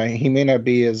 he may not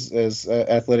be as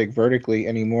athletic vertically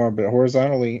anymore, but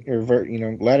horizontally or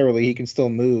laterally, he can still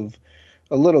move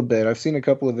a little bit. I've seen a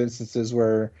couple of instances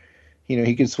where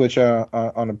he could switch out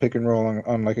on a pick and roll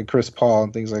on like a Chris Paul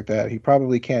and things like that. He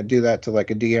probably can't do that to like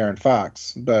a De'Aaron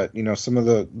Fox, but some of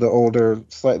the older,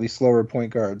 slightly slower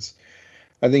point guards,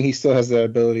 I think he still has that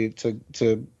ability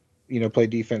to play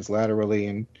defense laterally.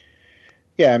 And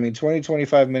yeah,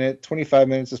 25 minutes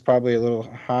is probably a little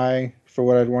high for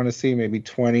what I'd want to see, maybe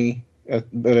 20.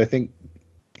 But I think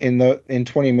in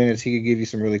 20 minutes, he could give you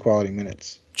some really quality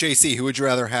minutes. JC, who would you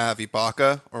rather have,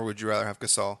 Ibaka or would you rather have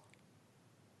Gasol?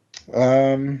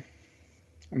 I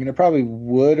probably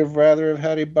would have rather have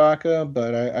had Ibaka,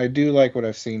 but I do like what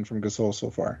I've seen from Gasol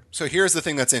so far. So here's the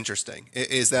thing that's interesting,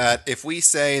 is that if we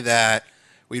say that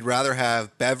we'd rather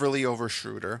have Beverly over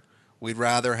Schroeder, we'd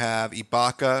rather have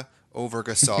Ibaka over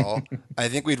Gasol, I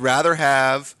think we'd rather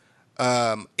have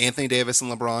Anthony Davis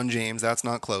and LeBron James, that's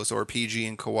not close, or PG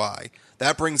and Kawhi.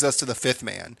 That brings us to the fifth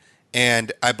man,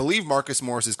 and I believe Marcus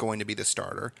Morris is going to be the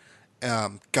starter.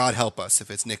 God help us if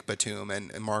it's Nick Batum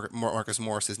and Marcus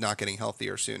Morris is not getting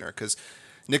healthier sooner, because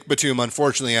Nick Batum,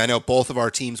 unfortunately, I know both of our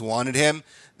teams wanted him.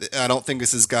 I don't think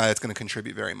this is a guy that's going to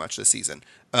contribute very much this season.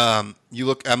 I'm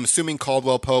assuming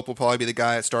Caldwell Pope will probably be the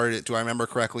guy that started it. Do I remember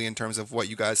correctly in terms of what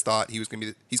you guys thought he's going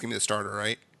to be the starter,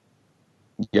 right?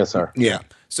 Yes, sir. Yeah.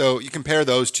 So you compare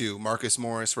those two, Marcus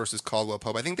Morris versus Caldwell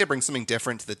Pope. I think they bring something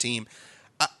different to the team.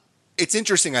 It's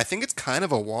interesting. I think it's kind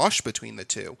of a wash between the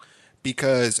two,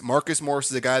 because Marcus Morris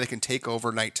is a guy that can take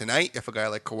over night to night if a guy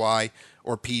like Kawhi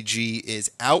or PG is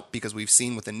out, because we've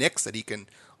seen with the Knicks that he can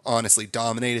honestly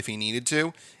dominate if he needed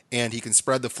to, and he can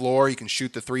spread the floor, he can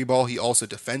shoot the three ball, he also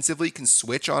defensively can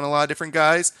switch on a lot of different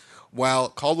guys, while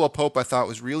Caldwell Pope I thought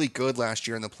was really good last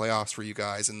year in the playoffs for you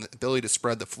guys, and the ability to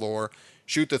spread the floor,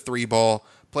 shoot the three ball,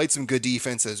 played some good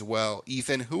defense as well.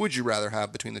 Ethan, who would you rather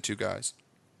have between the two guys?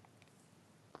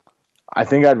 I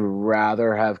think I'd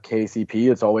rather have KCP.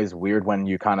 It's always weird when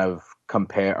you kind of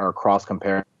compare or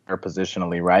cross-compare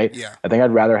positionally, right? Yeah. I think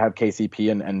I'd rather have KCP,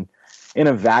 and in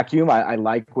a vacuum, I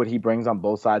like what he brings on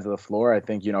both sides of the floor. I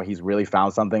think, he's really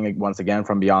found something once again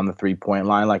from beyond the three-point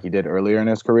line like he did earlier in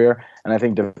his career. And I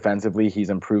think defensively he's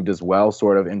improved as well,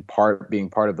 sort of in part being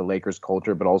part of the Lakers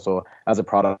culture, but also as a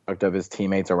product of his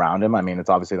teammates around him. It's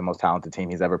obviously the most talented team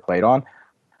he's ever played on.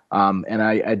 And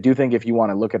I do think if you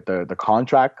want to look at the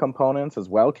contract components as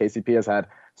well, KCP has had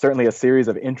certainly a series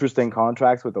of interesting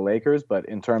contracts with the Lakers, but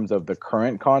in terms of the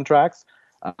current contracts,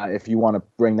 If you want to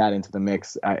bring that into the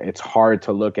mix, it's hard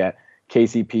to look at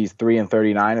KCP's 3 and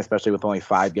 39, especially with only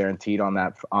 5 guaranteed on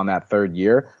that third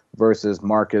year, versus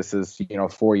Marcus's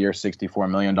 4-year $64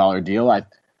 million deal. I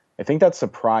think that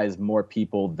surprised more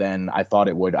people than I thought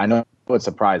it would. I know it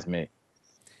surprised me.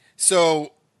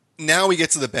 So now we get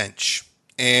to the bench.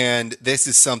 And this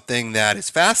is something that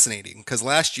is fascinating because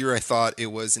last year I thought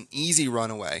it was an easy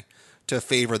runaway to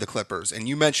favor the Clippers. And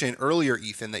you mentioned earlier,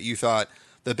 Ethan, that you thought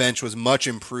the bench was much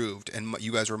improved and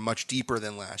you guys were much deeper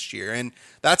than last year. And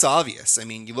that's obvious. I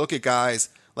mean, you look at guys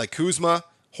like Kuzma,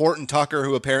 Horton Tucker,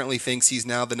 who apparently thinks he's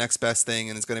now the next best thing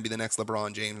and is going to be the next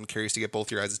LeBron James. I'm curious to get both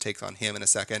your guys' takes on him in a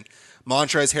second.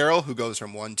 Montrezl Harrell, who goes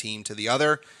from one team to the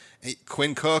other.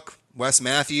 Quinn Cook, Wes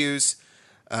Matthews,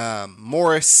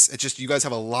 Morris. It's just, you guys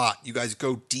have a lot. You guys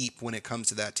go deep when it comes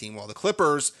to that team. While the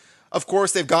Clippers, of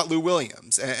course, they've got Lou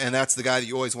Williams, and that's the guy that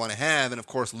you always want to have. And of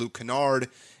course, Luke Kennard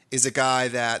is a guy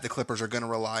that the Clippers are going to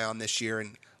rely on this year,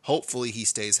 and hopefully he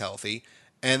stays healthy.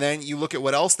 And then you look at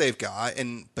what else they've got,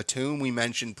 and Batum we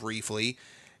mentioned briefly,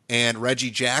 and Reggie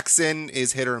Jackson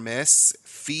is hit or miss.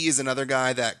 Fee is another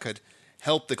guy that could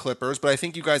help the Clippers, but I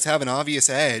think you guys have an obvious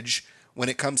edge when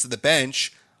it comes to the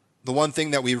bench. The one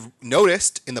thing that we've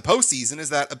noticed in the postseason is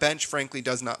that a bench, frankly,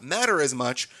 does not matter as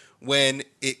much when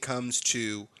it comes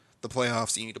to the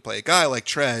playoffs. You need to play a guy like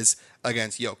Trez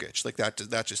against Jokic. Like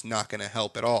that's just not going to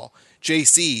help at all.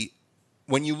 JC,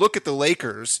 when you look at the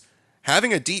Lakers,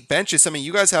 having a deep bench is something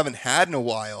you guys haven't had in a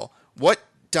while. What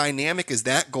dynamic is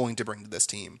that going to bring to this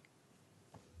team?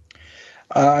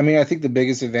 I think the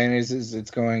biggest advantage is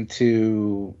it's going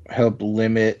to help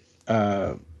limit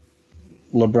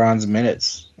LeBron's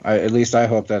minutes. At least I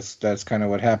hope that's kind of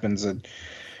what happens.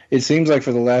 It seems like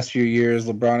for the last few years,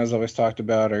 LeBron has always talked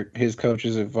about, or his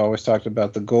coaches have always talked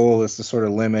about, the goal is to sort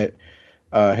of limit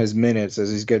his minutes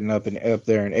as he's getting up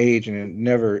there in age, and it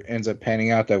never ends up panning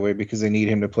out that way because they need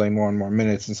him to play more and more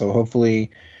minutes. And so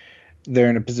hopefully they're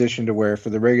in a position to where for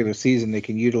the regular season they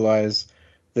can utilize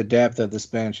the depth of this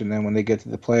bench, and then when they get to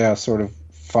the playoffs, sort of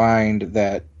find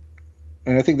that.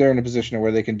 And I think they're in a position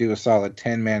where they can do a solid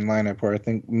 10-man lineup, where I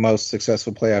think most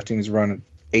successful playoff teams run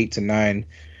 8 to 9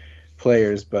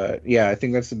 players. But yeah, I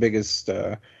think that's the biggest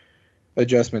positive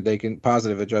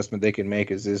adjustment they can make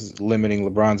is limiting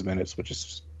LeBron's minutes,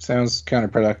 which sounds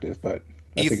counterproductive, but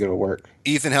I think it'll work.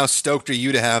 Ethan, how stoked are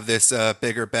you to have this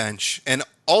bigger bench? And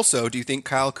also, do you think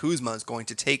Kyle Kuzma is going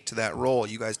to take to that role?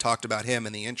 You guys talked about him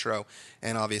in the intro,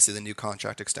 and obviously the new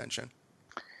contract extension.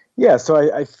 Yeah,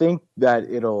 so I think that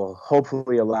it'll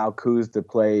hopefully allow Kuz to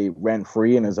play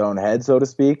rent-free in his own head, so to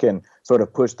speak, and sort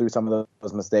of push through some of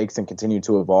those mistakes and continue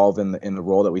to evolve in the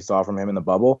role that we saw from him in the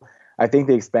bubble. I think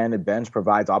the expanded bench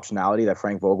provides optionality that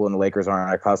Frank Vogel and the Lakers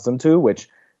aren't accustomed to, which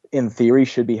in theory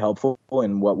should be helpful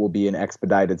in what will be an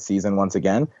expedited season once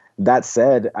again. That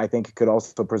said, I think it could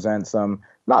also present some,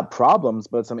 not problems,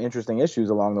 but some interesting issues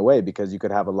along the way, because you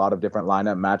could have a lot of different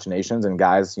lineup machinations and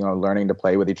guys, learning to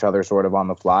play with each other sort of on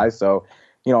the fly. So,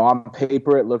 on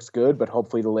paper it looks good, but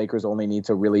hopefully the Lakers only need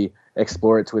to really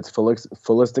explore it to its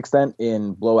fullest extent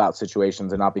in blowout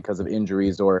situations and not because of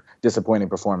injuries or disappointing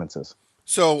performances.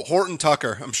 So Horton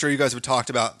Tucker, I'm sure you guys have talked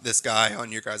about this guy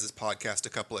on your guys' podcast a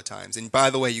couple of times. And by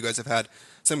the way, you guys have had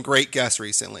some great guests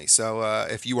recently. So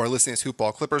if you are listening to this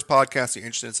Hoopball Clippers podcast, you're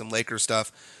interested in some Lakers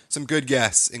stuff, some good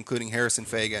guests, including Harrison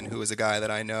Fagan, who is a guy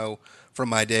that I know from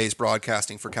my days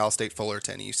broadcasting for Cal State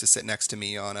Fullerton. He used to sit next to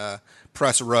me on a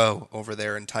press row over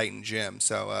there in Titan Gym.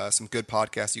 So some good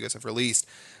podcasts you guys have released.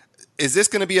 Is this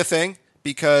going to be a thing?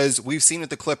 Because we've seen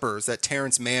at the Clippers that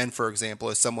Terrence Mann, for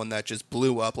example, is someone that just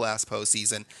blew up last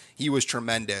postseason. He was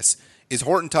tremendous. Is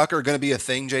Horton Tucker going to be a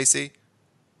thing, JC?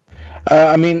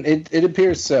 It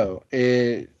appears so.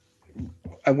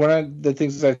 One of the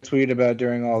things I tweeted about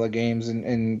during all the games,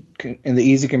 and the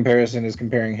easy comparison is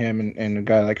comparing him and a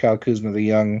guy like Kyle Kuzma, the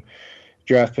young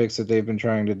draft picks that they've been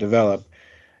trying to develop.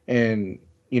 And,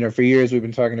 for years we've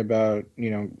been talking about,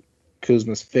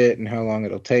 Kuzma's fit and how long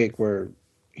it'll take, where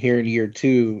here in year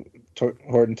 2,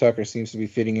 Horton Tucker seems to be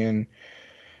fitting in,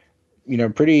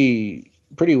 pretty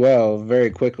well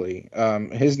very quickly.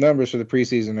 His numbers for the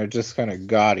preseason are just kind of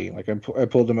gaudy. Like I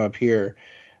pulled them up here.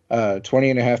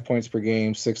 20.5 points per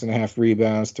game, 6.5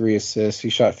 rebounds, 3 assists. He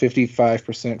shot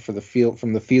 55%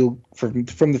 from the field,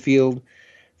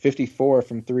 54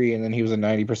 from 3, and then he was a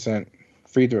 90%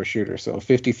 free throw shooter. So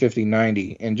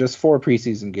 50-50-90 in just 4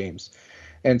 preseason games.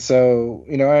 And so,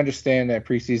 I understand that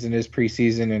preseason is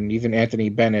preseason, and even Anthony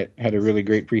Bennett had a really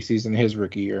great preseason his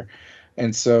rookie year.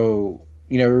 And so,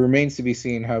 it remains to be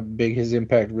seen how big his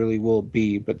impact really will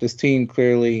be. But this team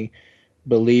clearly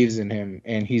believes in him,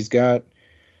 and he's got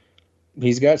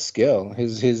he's got skill.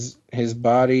 His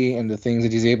body and the things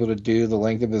that he's able to do, the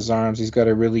length of his arms. He's got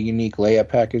a really unique layup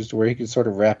package to where he can sort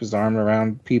of wrap his arm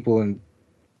around people in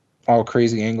all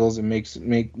crazy angles and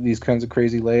make these kinds of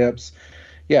crazy layups.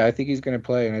 Yeah, I think he's going to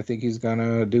play, and I think he's going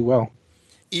to do well.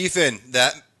 Ethan,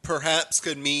 that perhaps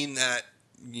could mean that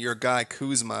your guy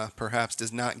Kuzma perhaps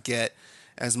does not get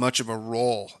as much of a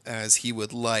role as he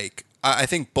would like. I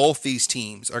think both these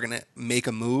teams are going to make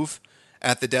a move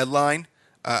at the deadline.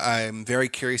 I'm very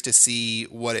curious to see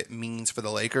what it means for the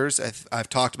Lakers. I've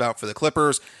talked about for the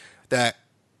Clippers that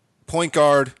point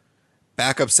guard,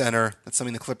 backup center, that's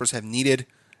something the Clippers have needed,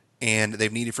 and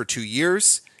they've needed for 2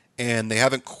 years, and they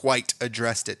haven't quite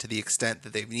addressed it to the extent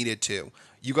that they've needed to.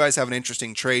 You guys have an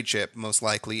interesting trade chip, most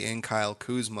likely, in Kyle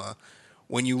Kuzma.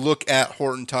 When you look at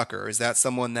Horton Tucker, is that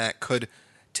someone that could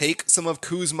take some of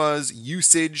Kuzma's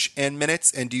usage and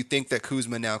minutes, and do you think that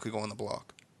Kuzma now could go on the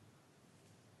block?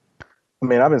 I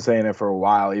mean, I've been saying it for a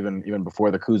while, even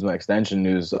before the Kuzma extension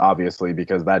news, obviously,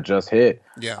 because that just hit.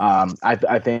 Yeah.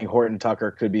 I think Horton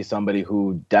Tucker could be somebody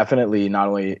who definitely not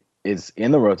only is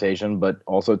in the rotation, but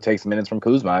also takes minutes from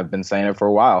Kuzma. I've been saying it for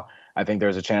a while. I think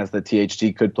there's a chance that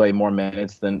THT could play more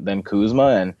minutes than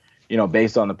Kuzma, and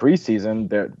based on the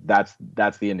preseason,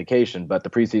 that's the indication. But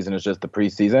the preseason is just the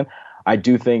preseason. I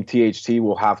do think THT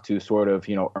will have to sort of,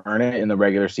 earn it in the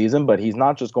regular season, but he's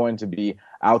not just going to be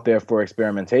out there for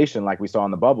experimentation like we saw in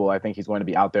the bubble. I think he's going to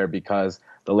be out there because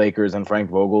the Lakers and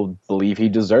Frank Vogel believe he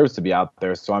deserves to be out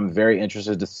there. So I'm very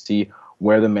interested to see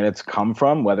where the minutes come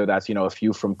from, whether that's, a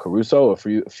few from Caruso, a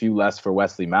few less for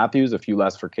Wesley Matthews, a few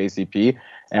less for KCP,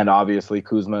 and obviously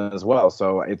Kuzma as well.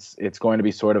 So it's going to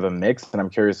be sort of a mix, and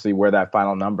I'm curious to see where that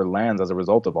final number lands as a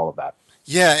result of all of that.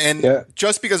 Yeah, and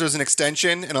just because there's an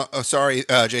extension, and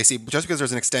JC, just because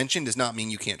there's an extension does not mean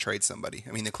you can't trade somebody.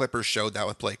 I mean, the Clippers showed that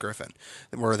with Blake Griffin,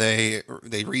 where they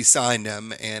re-signed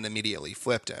him and immediately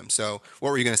flipped him. So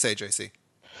what were you going to say, JC?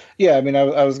 Yeah, I mean,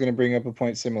 I was going to bring up a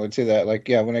point similar to that. Like,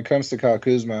 yeah, when it comes to Kyle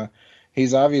Kuzma,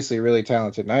 he's obviously really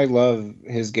talented, and I love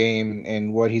his game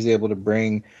and what he's able to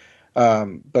bring.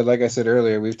 But like I said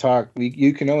earlier,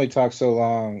 you can only talk so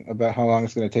long about how long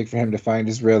it's going to take for him to find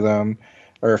his rhythm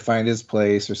or find his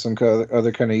place or some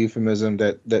other kind of euphemism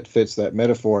that fits that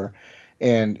metaphor.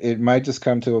 And it might just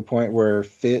come to a point where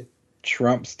fit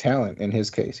trumps talent in his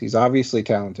case. He's obviously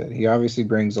talented. He obviously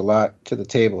brings a lot to the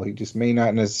table. He just may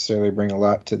not necessarily bring a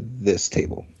lot to this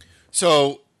table.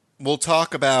 So we'll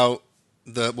talk about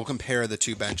we'll compare the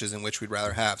two benches in which we'd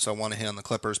rather have. So I want to hit on the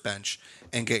Clippers bench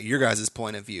and get your guys'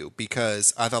 point of view,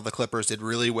 because I thought the Clippers did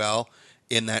really well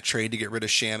in that trade to get rid of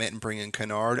Shamet and bring in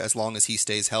Kennard. As long as he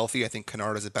stays healthy, I think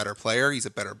Kennard is a better player. He's a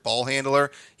better ball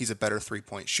handler. He's a better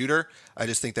three-point shooter. I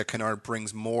just think that Kennard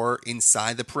brings more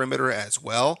inside the perimeter as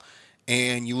well.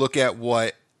 And you look at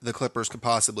what the Clippers could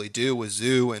possibly do with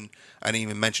Zoo, and I didn't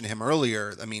even mention him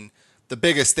earlier. I mean, the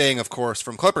biggest thing, of course,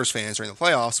 from Clippers fans during the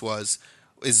playoffs was,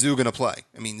 is Zoo going to play?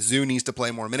 I mean, Zoo needs to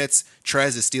play more minutes.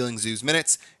 Trez is stealing Zoo's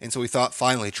minutes, and so we thought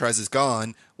finally Trez is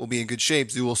gone, we'll be in good shape,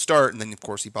 Zoo will start, and then of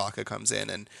course Ibaka comes in,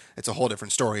 and it's a whole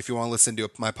different story. If you want to listen to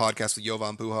my podcast with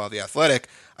Jovan Buha of The Athletic,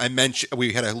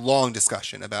 we had a long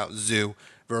discussion about Zoo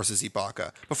versus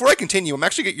Ibaka. Before I continue, I'm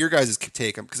actually get your guys'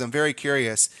 take, because I'm very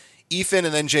curious. Ethan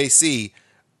and then JC,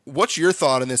 what's your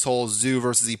thought on this whole Zoo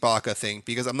versus Ibaka thing?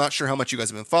 Because I'm not sure how much you guys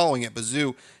have been following it, but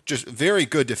Zoo, just very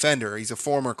good defender. He's a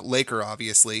former Laker,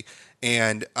 obviously,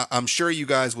 and I'm sure you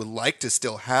guys would like to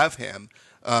still have him.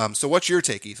 So what's your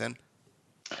take, Ethan?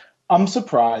 I'm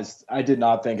surprised. I did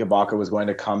not think Ibaka was going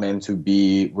to come in to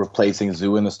be replacing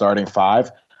Zoo in the starting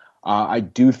five. I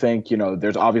do think,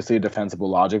 there's obviously a defensible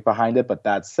logic behind it, but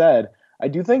that said, I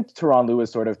do think Tyronn Lue is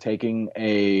sort of taking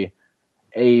a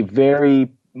very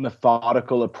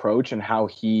methodical approach in how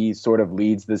he sort of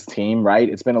leads this team, right?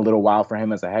 It's been a little while for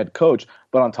him as a head coach,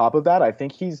 but on top of that, I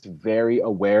think he's very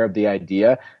aware of the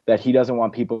idea that he doesn't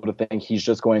want people to think he's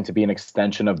just going to be an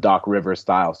extension of Doc Rivers'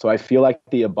 style. So I feel like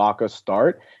the Ibaka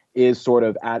start is sort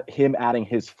of him adding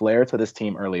his flair to this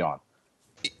team early on.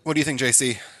 What do you think,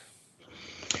 JC?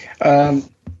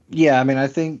 Yeah, I mean, I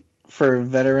think for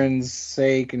veterans'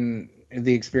 sake and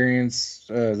the experience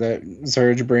that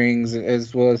Serge brings,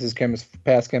 as well as his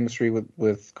past chemistry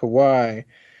with Kawhi,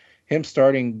 him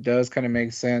starting does kind of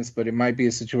make sense, but it might be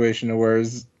a situation where,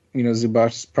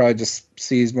 Zubac probably just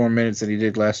sees more minutes than he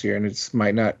did last year, and it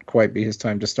might not quite be his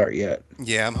time to start yet.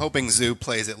 Yeah, I'm hoping Zoo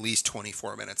plays at least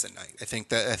 24 minutes a night. I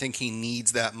think he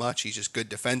needs that much. He's just good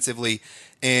defensively,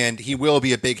 and he will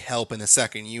be a big help in the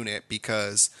second unit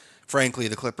because, frankly,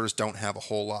 the Clippers don't have a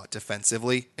whole lot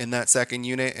defensively in that second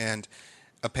unit, and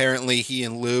apparently he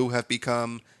and Lou have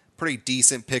become pretty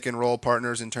decent pick and roll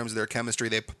partners in terms of their chemistry.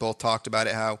 They both talked about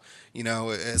it, how,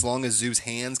 as long as Zoo's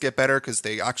hands get better, because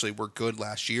they actually were good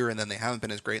last year and then they haven't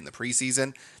been as great in the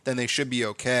preseason, then they should be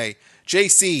okay.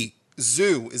 JC,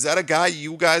 Zoo, is that a guy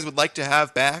you guys would like to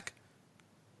have back?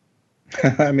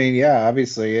 I mean, yeah,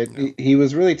 obviously. He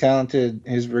was really talented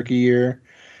his rookie year.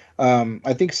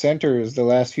 I think centers the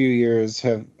last few years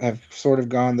have sort of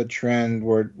gone the trend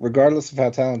where, regardless of how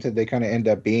talented they kind of end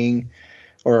up being,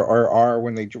 or are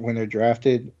when they're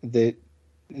drafted, that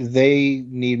they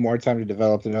need more time to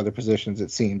develop than other positions.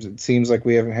 It seems like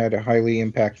we haven't had a highly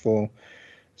impactful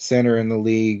center in the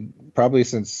league probably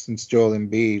since Joel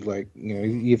Embiid. Like,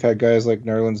 you've had guys like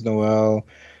Nerlens Noel,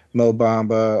 Mo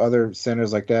Bamba, other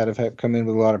centers like that have come in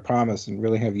with a lot of promise and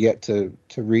really have yet to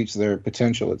reach their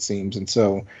potential, it seems. And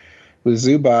so with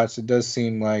Zubac, it does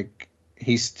seem like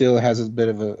he still has a bit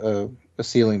of a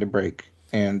ceiling to break,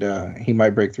 and he might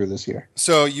break through this year.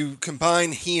 So you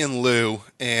combine he and Lou,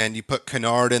 and you put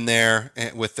Kennard in there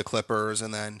with the Clippers,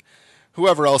 and then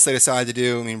whoever else they decide to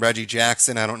do. I mean, Reggie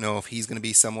Jackson, I don't know if he's going to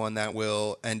be someone that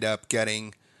will end up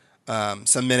getting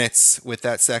some minutes with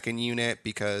that second unit,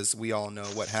 because we all know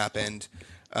what happened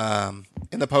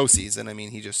in the postseason. I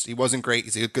mean, he wasn't great.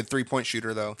 He's a good 3-point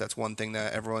shooter, though. That's one thing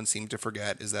that everyone seemed to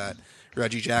forget, is that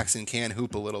Reggie Jackson can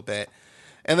hoop a little bit.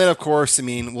 And then, of course, I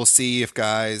mean, we'll see if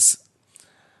guys,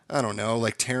 I don't know,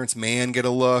 like Terrence Mann get a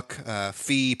look,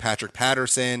 Fee, Patrick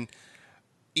Patterson.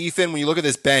 Ethan, when you look at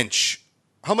this bench,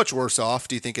 how much worse off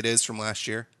do you think it is from last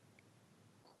year?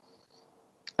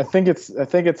 I think it's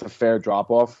a fair drop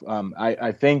off.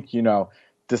 I think,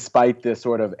 despite this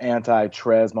sort of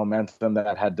anti-Trez momentum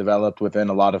that had developed within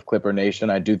a lot of Clipper Nation,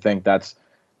 I do think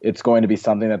it's going to be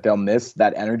something that they'll miss,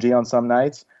 that energy on some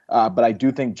nights. But I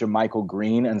do think JaMychal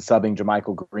Green and subbing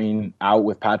JaMychal Green out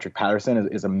with Patrick Patterson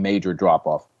is a major drop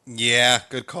off. Yeah,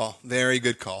 good call. Very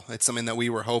good call. It's something that we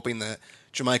were hoping that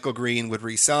JaMychal Green would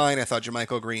re-sign. I thought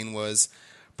JaMychal Green was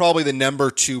probably the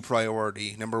number 2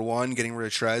 priority. Number 1, getting rid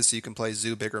of Trez so you can play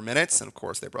Zoo bigger minutes. And, of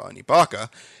course, they brought in Ibaka.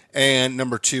 And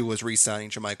number 2 was re-signing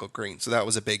JaMychal Green. So that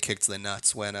was a big kick to the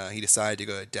nuts when he decided to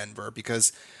go to Denver.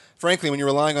 Because, frankly, when you're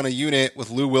relying on a unit with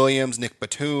Lou Williams, Nick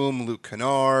Batum, Luke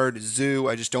Kennard, Zoo,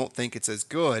 I just don't think it's as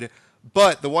good.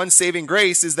 But the one saving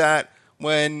grace is that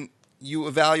when you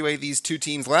evaluate these two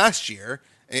teams last year,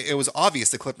 it was obvious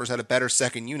the Clippers had a better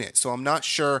second unit. So I'm not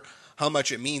sure how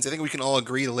much it means. I think we can all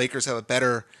agree the Lakers have a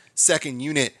better second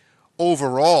unit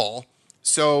overall.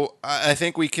 So I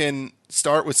think we can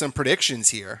start with some predictions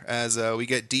here as we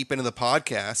get deep into the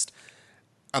podcast.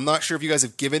 I'm not sure if you guys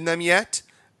have given them yet.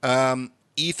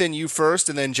 Ethan, you first,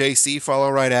 and then JC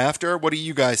follow right after. What are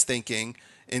you guys thinking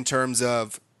in terms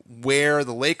of where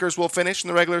the Lakers will finish in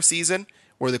the regular season,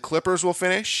 where the Clippers will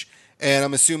finish? And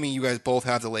I'm assuming you guys both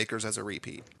have the Lakers as a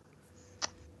repeat.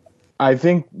 I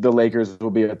think the Lakers will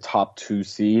be a top 2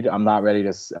 seed. I'm not ready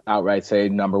to outright say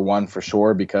number 1 for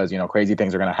sure, because, crazy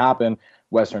things are going to happen.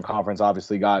 Western Conference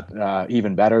obviously got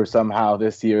even better somehow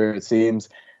this year, it seems,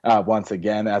 once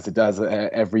again, as it does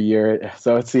every year,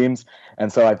 so it seems.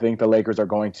 And so I think the Lakers are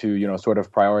going to, sort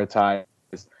of prioritize,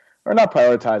 or not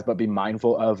prioritize, but be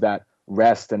mindful of that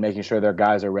rest and making sure their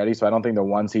guys are ready. So I don't think the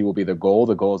 1 seed will be the goal.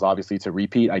 The goal is obviously to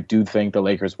repeat. I do think the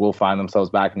Lakers will find themselves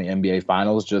back in the NBA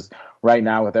Finals. Just right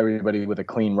now, with everybody with a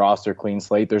clean roster, clean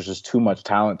slate, there's just too much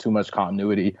talent, too much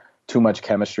continuity, too much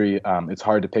chemistry. It's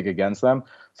hard to pick against them.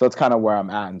 So that's kind of where I'm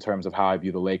at in terms of how I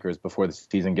view the Lakers before the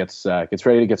season gets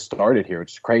ready to get started here,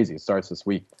 which is crazy. It starts this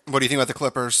week. What do you think about the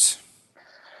Clippers?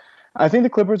 I think the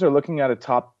Clippers are looking at a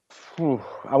top.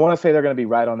 I want to say they're going to be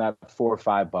right on that 4 or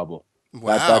 5 bubble.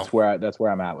 Wow. That's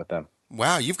where I'm at with them.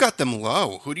 Wow, you've got them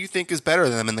low. Who do you think is better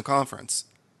than them in the conference?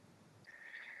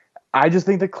 I just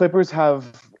think the Clippers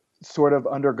have sort of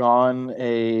undergone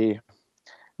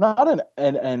not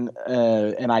an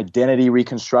identity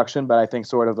reconstruction, but I think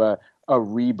sort of a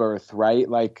rebirth, right?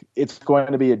 Like, it's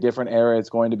going to be a different era. It's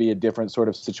going to be a different sort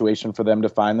of situation for them to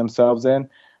find themselves in.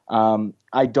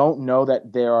 I don't know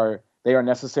that they are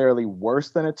necessarily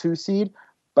worse than a 2 seed,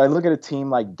 but I look at a team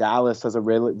like Dallas as a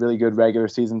really, really good regular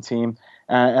season team.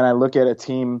 And I look at a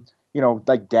team,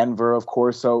 like Denver, of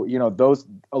course. So, those,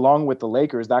 along with the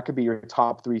Lakers, that could be your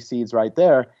top 3 seeds right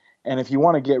there. And if you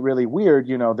want to get really weird,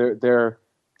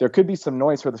 there could be some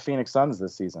noise for the Phoenix Suns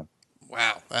this season.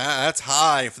 Wow, that's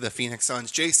high for the Phoenix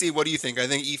Suns. JC, what do you think? I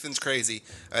think Ethan's crazy.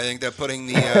 I think that putting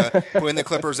the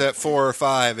Clippers at 4 or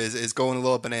 5 is going a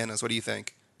little bananas. What do you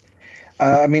think?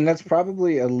 I mean, that's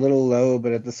probably a little low,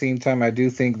 but at the same time, I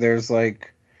do think there's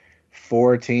like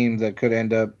 4 teams that could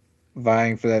end up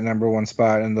vying for that number 1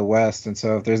 spot in the West. And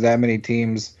so if there's that many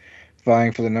teams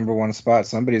vying for the number 1 spot,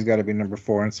 somebody's got to be number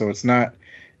 4. And so it's not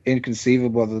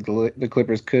inconceivable that the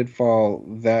Clippers could fall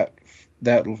that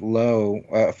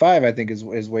low. 5, I think,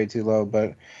 is way too low.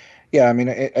 But yeah, I mean,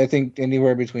 I think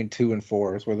anywhere between 2 and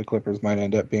 4 is where the Clippers might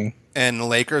end up being. And the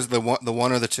Lakers, the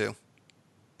one or the two?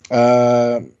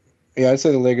 Uh, yeah, I'd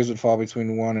say the Lakers would fall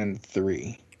between 1 and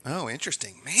 3. Oh,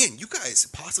 interesting. Man, you guys,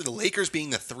 possibly the Lakers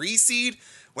being the 3 seed?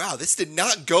 Wow, this did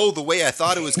not go the way I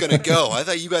thought it was going to go. I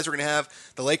thought you guys were going to have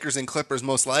the Lakers and Clippers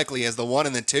most likely as the 1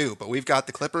 and the 2, but we've got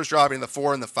the Clippers dropping the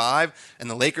 4 and the 5, and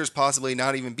the Lakers possibly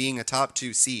not even being a top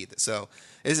 2 seed. So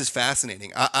this is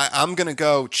fascinating. I'm going to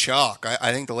go chalk.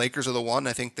 I think the Lakers are the 1.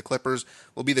 I think the Clippers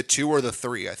will be the 2 or the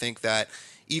 3. I think that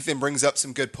Ethan brings up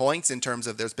some good points in terms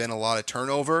of there's been a lot of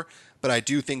turnover, but I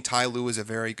do think Ty Lue is a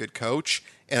very good coach,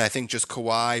 and I think just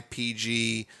Kawhi,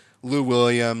 PG, Lou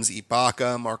Williams,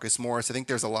 Ibaka, Marcus Morris, I think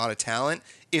there's a lot of talent.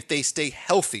 If they stay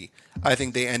healthy, I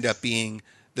think they end up being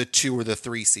the 2 or the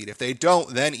 3 seed. If they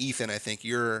don't, then Ethan, I think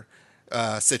your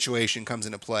situation comes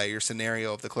into play, your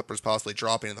scenario of the Clippers possibly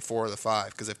dropping in the 4 or the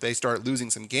 5, because if they start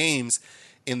losing some games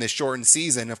in this shortened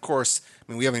season, of course,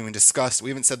 I mean, we haven't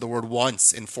said the word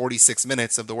once in 46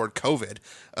 minutes of the word COVID,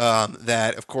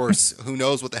 that, of course, who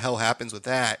knows what the hell happens with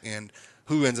that, and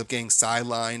who ends up getting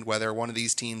sidelined, whether one of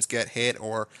these teams get hit,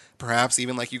 or perhaps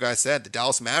even, like you guys said, the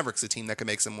Dallas Mavericks, a team that could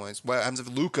make some noise. What happens if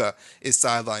Luka is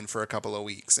sidelined for a couple of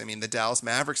weeks? I mean, the Dallas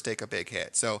Mavericks take a big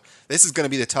hit. So this is going to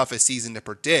be the toughest season to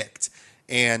predict.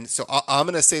 And so I'm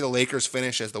going to say the Lakers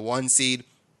finish as the 1 seed.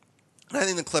 I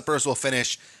think the Clippers will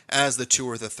finish as the 2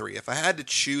 or the 3. If I had to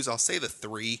choose, I'll say the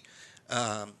 3.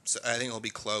 So I think it'll be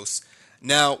close.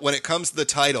 Now, when it comes to the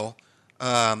title,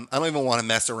 I don't even want to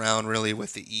mess around really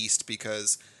with the East,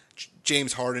 because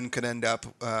James Harden could end up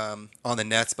on the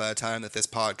Nets by the time that this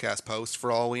podcast posts,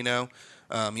 for all we know.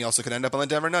 He also could end up on the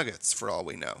Denver Nuggets, for all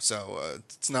we know. So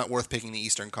it's not worth picking the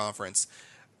Eastern Conference.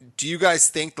 Do you guys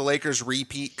think the Lakers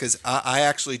repeat? Because I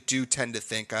actually do tend to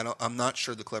think I'm not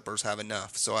sure the Clippers have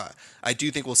enough. So I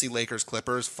do think we'll see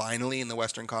Lakers-Clippers finally in the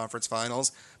Western Conference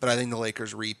Finals, but I think the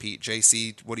Lakers repeat.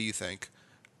 JC, what do you think?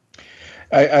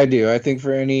 I do. I think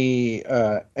for any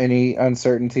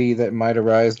uncertainty that might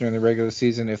arise during the regular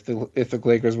season, if the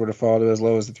Lakers were to fall to as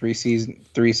low as the 3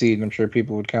 seed, I'm sure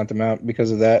people would count them out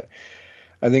because of that.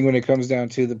 I think when it comes down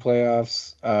to the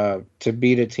playoffs, to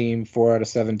beat a team 4 out of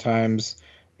 7 times,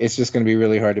 it's just going to be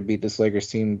really hard to beat this Lakers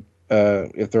team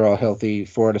if they're all healthy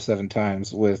 4 out of 7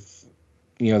 times with,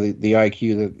 the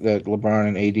IQ that LeBron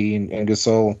and AD and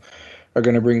Gasol are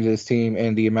going to bring to this team,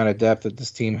 and the amount of depth that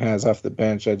this team has off the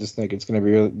bench. I just think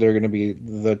they're going to be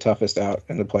the toughest out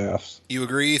in the playoffs. You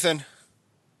agree, Ethan?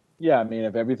 Yeah, I mean,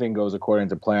 if everything goes according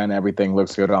to plan, everything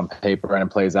looks good on paper, and it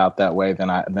plays out that way, then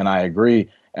I agree.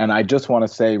 And I just want to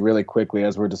say really quickly,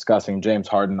 as we're discussing James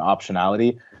Harden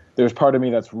optionality, there's part of me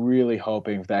that's really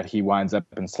hoping that he winds up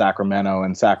in Sacramento,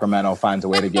 and Sacramento finds a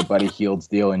way to get Buddy Hield's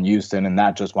deal in Houston, and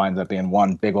that just winds up being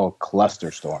one big old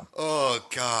cluster storm. Oh,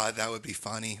 God, that would be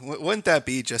funny. Wouldn't that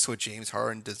be just what James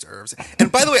Harden deserves?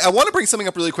 And by the way, I want to bring something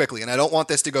up really quickly, and I don't want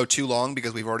this to go too long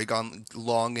because we've already gone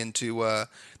long into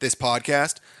this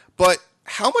podcast, but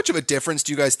how much of a difference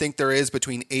do you guys think there is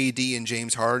between AD and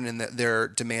James Harden and their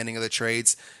demanding of the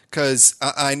trades? Because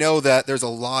I know that there's a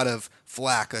lot of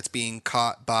flack that's being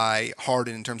caught by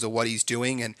Harden in terms of what he's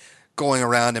doing and going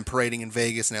around and parading in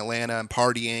Vegas and Atlanta and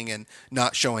partying and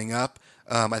not showing up.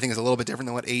 I think it's a little bit different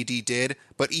than what AD did.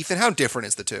 But Ethan, how different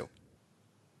is the two?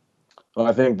 Well,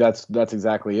 I think that's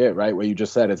exactly it, right? What you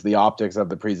just said, it's the optics of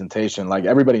the presentation. Like,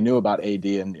 everybody knew about AD,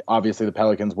 and obviously the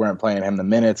Pelicans weren't playing him the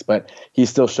minutes, but he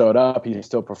still showed up. He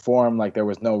still performed. Like, there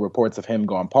was no reports of him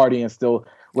going partying, and still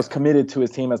was committed to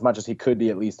his team as much as he could be,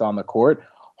 at least on the court.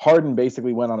 Harden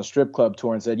basically went on a strip club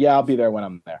tour and said, yeah, I'll be there when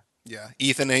I'm there. Yeah.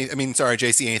 Ethan,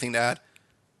 JC, anything to add?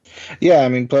 Yeah, I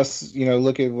mean, plus,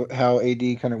 look at how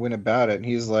AD kind of went about it.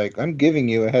 He's like, I'm giving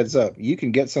you a heads up. You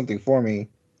can get something for me,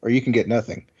 or you can get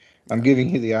nothing. I'm giving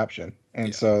you the option.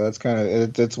 And so that's kind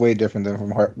of, it's way different than from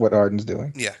what Harden's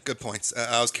doing. Yeah, good points.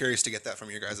 I was curious to get that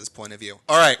from your guys' point of view.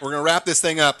 All right, we're going to wrap this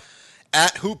thing up.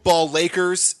 At Hoopball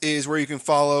Lakers is where you can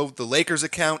follow the Lakers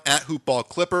account. At Hoopball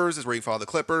Clippers is where you follow the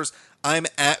Clippers. I'm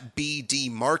at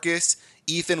BD Marcus.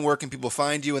 Ethan, where can people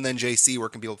find you? And then JC, where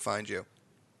can people find you?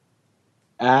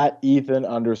 At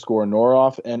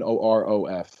Ethan_Noroff,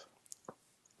 Norof.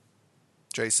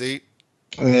 JC?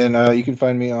 And then you can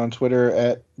find me on Twitter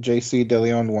at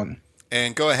JCDeLeon1.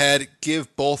 And go ahead,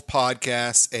 give both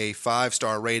podcasts a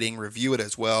 5-star rating, review it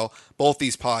as well. Both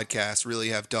these podcasts really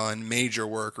have done major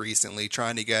work recently,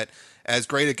 trying to get as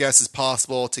great a guest as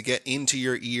possible to get into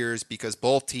your ears, because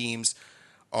both teams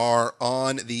are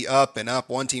on the up and up.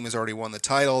 One team has already won the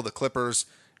title. The Clippers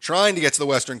trying to get to the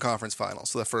Western Conference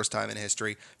Finals for the first time in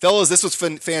history. Fellas, this was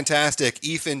fantastic.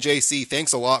 Ethan, JC,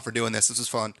 thanks a lot for doing this. This was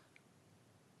fun.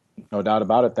 No doubt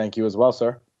about it. Thank you as well,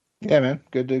 sir. Yeah, man.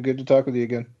 Good to talk with you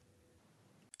again.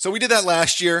 So we did that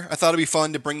last year. I thought it'd be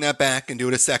fun to bring that back and do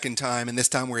it a second time. And this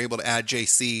time we're able to add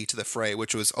JC to the fray,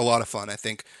 which was a lot of fun. I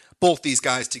think both these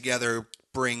guys together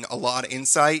bring a lot of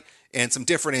insight and some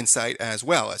different insight as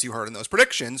well, as you heard in those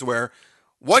predictions, where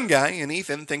one guy, and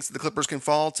Ethan, thinks that the Clippers can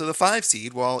fall to the 5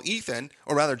 seed, while Ethan,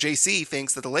 or rather JC,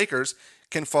 thinks that the Lakers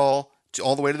can fall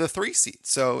all the way to the 3 seed.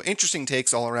 So interesting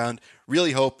takes all around.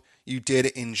 Really hope you did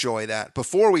enjoy that.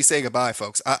 Before we say goodbye,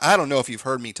 folks, I don't know if you've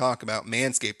heard me talk about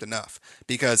Manscaped enough,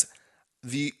 because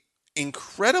the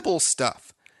incredible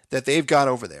stuff that they've got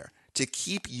over there to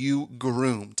keep you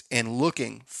groomed and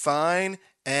looking fine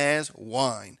as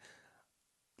wine.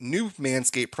 New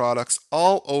Manscaped products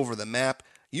all over the map.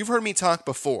 You've heard me talk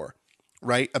before,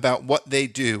 right, about what they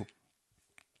do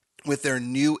with their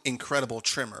new incredible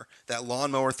trimmer, that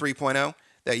Lawnmower 3.0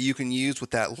 that you can use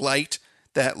with that light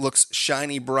that looks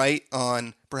shiny bright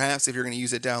on, perhaps if you're going to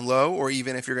use it down low, or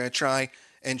even if you're going to try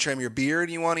and trim your beard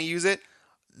and you want to use it.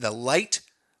 The light,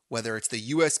 whether it's the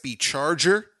USB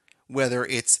charger, whether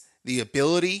it's the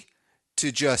ability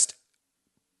to just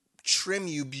trim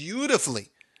you beautifully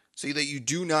so that you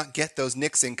do not get those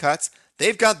nicks and cuts.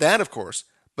 They've got that, of course.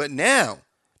 But now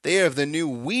they have the new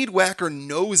Weed Whacker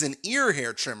nose and ear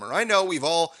hair trimmer. I know we've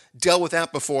all dealt with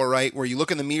that before, right? Where you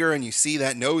look in the mirror and you see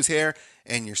that nose hair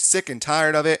and you're sick and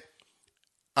tired of it.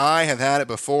 I have had it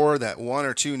before, that 1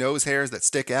 or 2 nose hairs that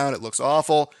stick out. It looks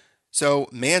awful. So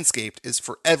Manscaped is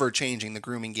forever changing the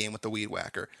grooming game with the Weed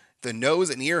Whacker. The nose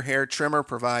and ear hair trimmer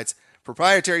provides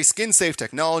proprietary skin-safe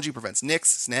technology, prevents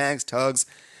nicks, snags, tugs,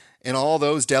 and all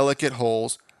those delicate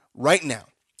holes. Right now,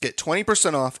 get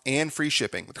 20% off and free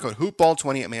shipping with the code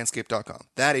HoopBall20 at manscaped.com.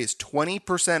 That is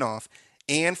 20% off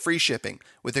and free shipping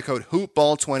with the code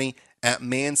HoopBall20 at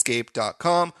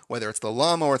manscaped.com. Whether it's the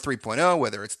Lawnmower 3.0,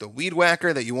 whether it's the Weed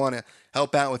Whacker that you want to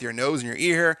help out with your nose and your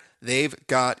ear hair, they've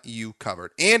got you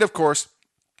covered. And of course,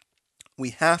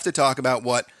 we have to talk about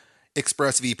what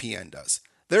ExpressVPN does.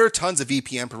 There are tons of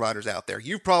VPN providers out there.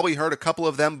 You've probably heard a couple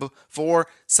of them before.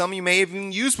 Some you may have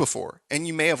even used before. And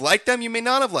you may have liked them, you may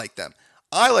not have liked them.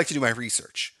 I like to do my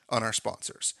research on our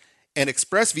sponsors. And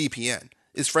ExpressVPN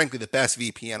is frankly the best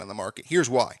VPN on the market. Here's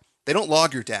why. They don't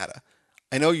log your data.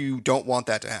 I know you don't want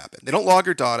that to happen. They don't log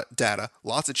your data.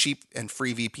 Lots of cheap and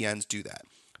free VPNs do that.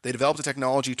 They developed a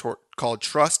technology called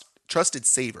Trusted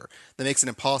Saver that makes it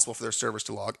impossible for their servers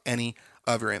to log any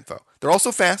of your info. They're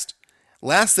also fast.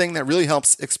 Last thing that really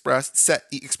helps set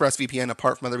ExpressVPN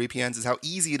apart from other VPNs is how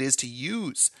easy it is to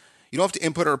use. You don't have to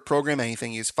input or program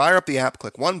anything. You just fire up the app,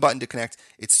 click one button to connect.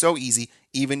 It's so easy,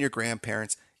 even your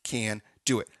grandparents can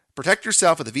do it. Protect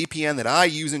yourself with a VPN that I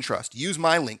use and trust. Use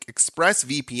my link,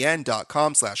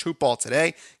 expressvpn.com/hoopball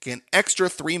today. Get an extra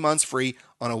 3 months free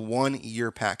on a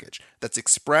 1-year package. That's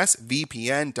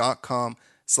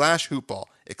expressvpn.com/hoopball.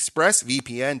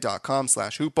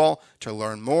 expressvpn.com/hoopball to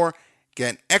learn more.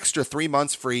 Get an extra 3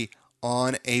 months free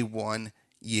on a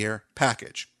 1-year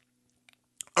package.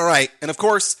 All right, and of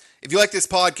course, if you like this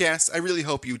podcast, I really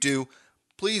hope you do.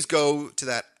 Please go to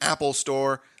that Apple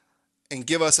store and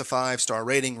give us a 5-star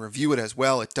rating. Review it as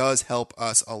well. It does help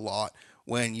us a lot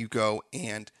when you go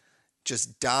and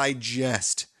just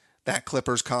digest that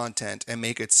Clippers content and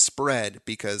make it spread,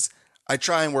 because I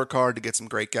try and work hard to get some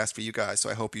great guests for you guys, so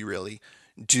I hope you really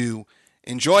do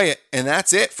enjoy it. And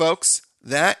that's it, folks.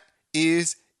 That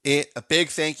is it. A big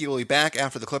thank you. We'll be back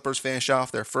after the Clippers finish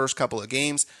off their first couple of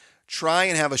games. Try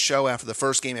and have a show after the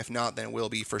first game. If not, then it will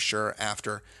be for sure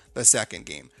after the second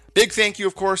game. Big thank you,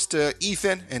 of course, to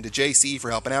Ethan and to JC for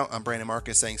helping out. I'm Brandon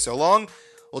Marcus saying so long.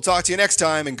 We'll talk to you next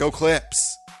time, and go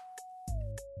Clips.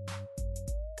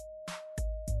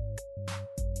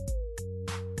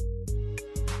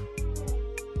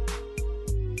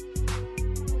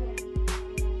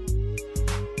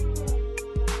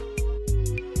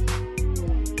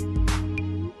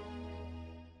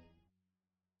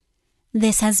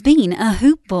 This has been a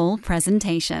Hoop Ball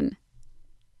presentation.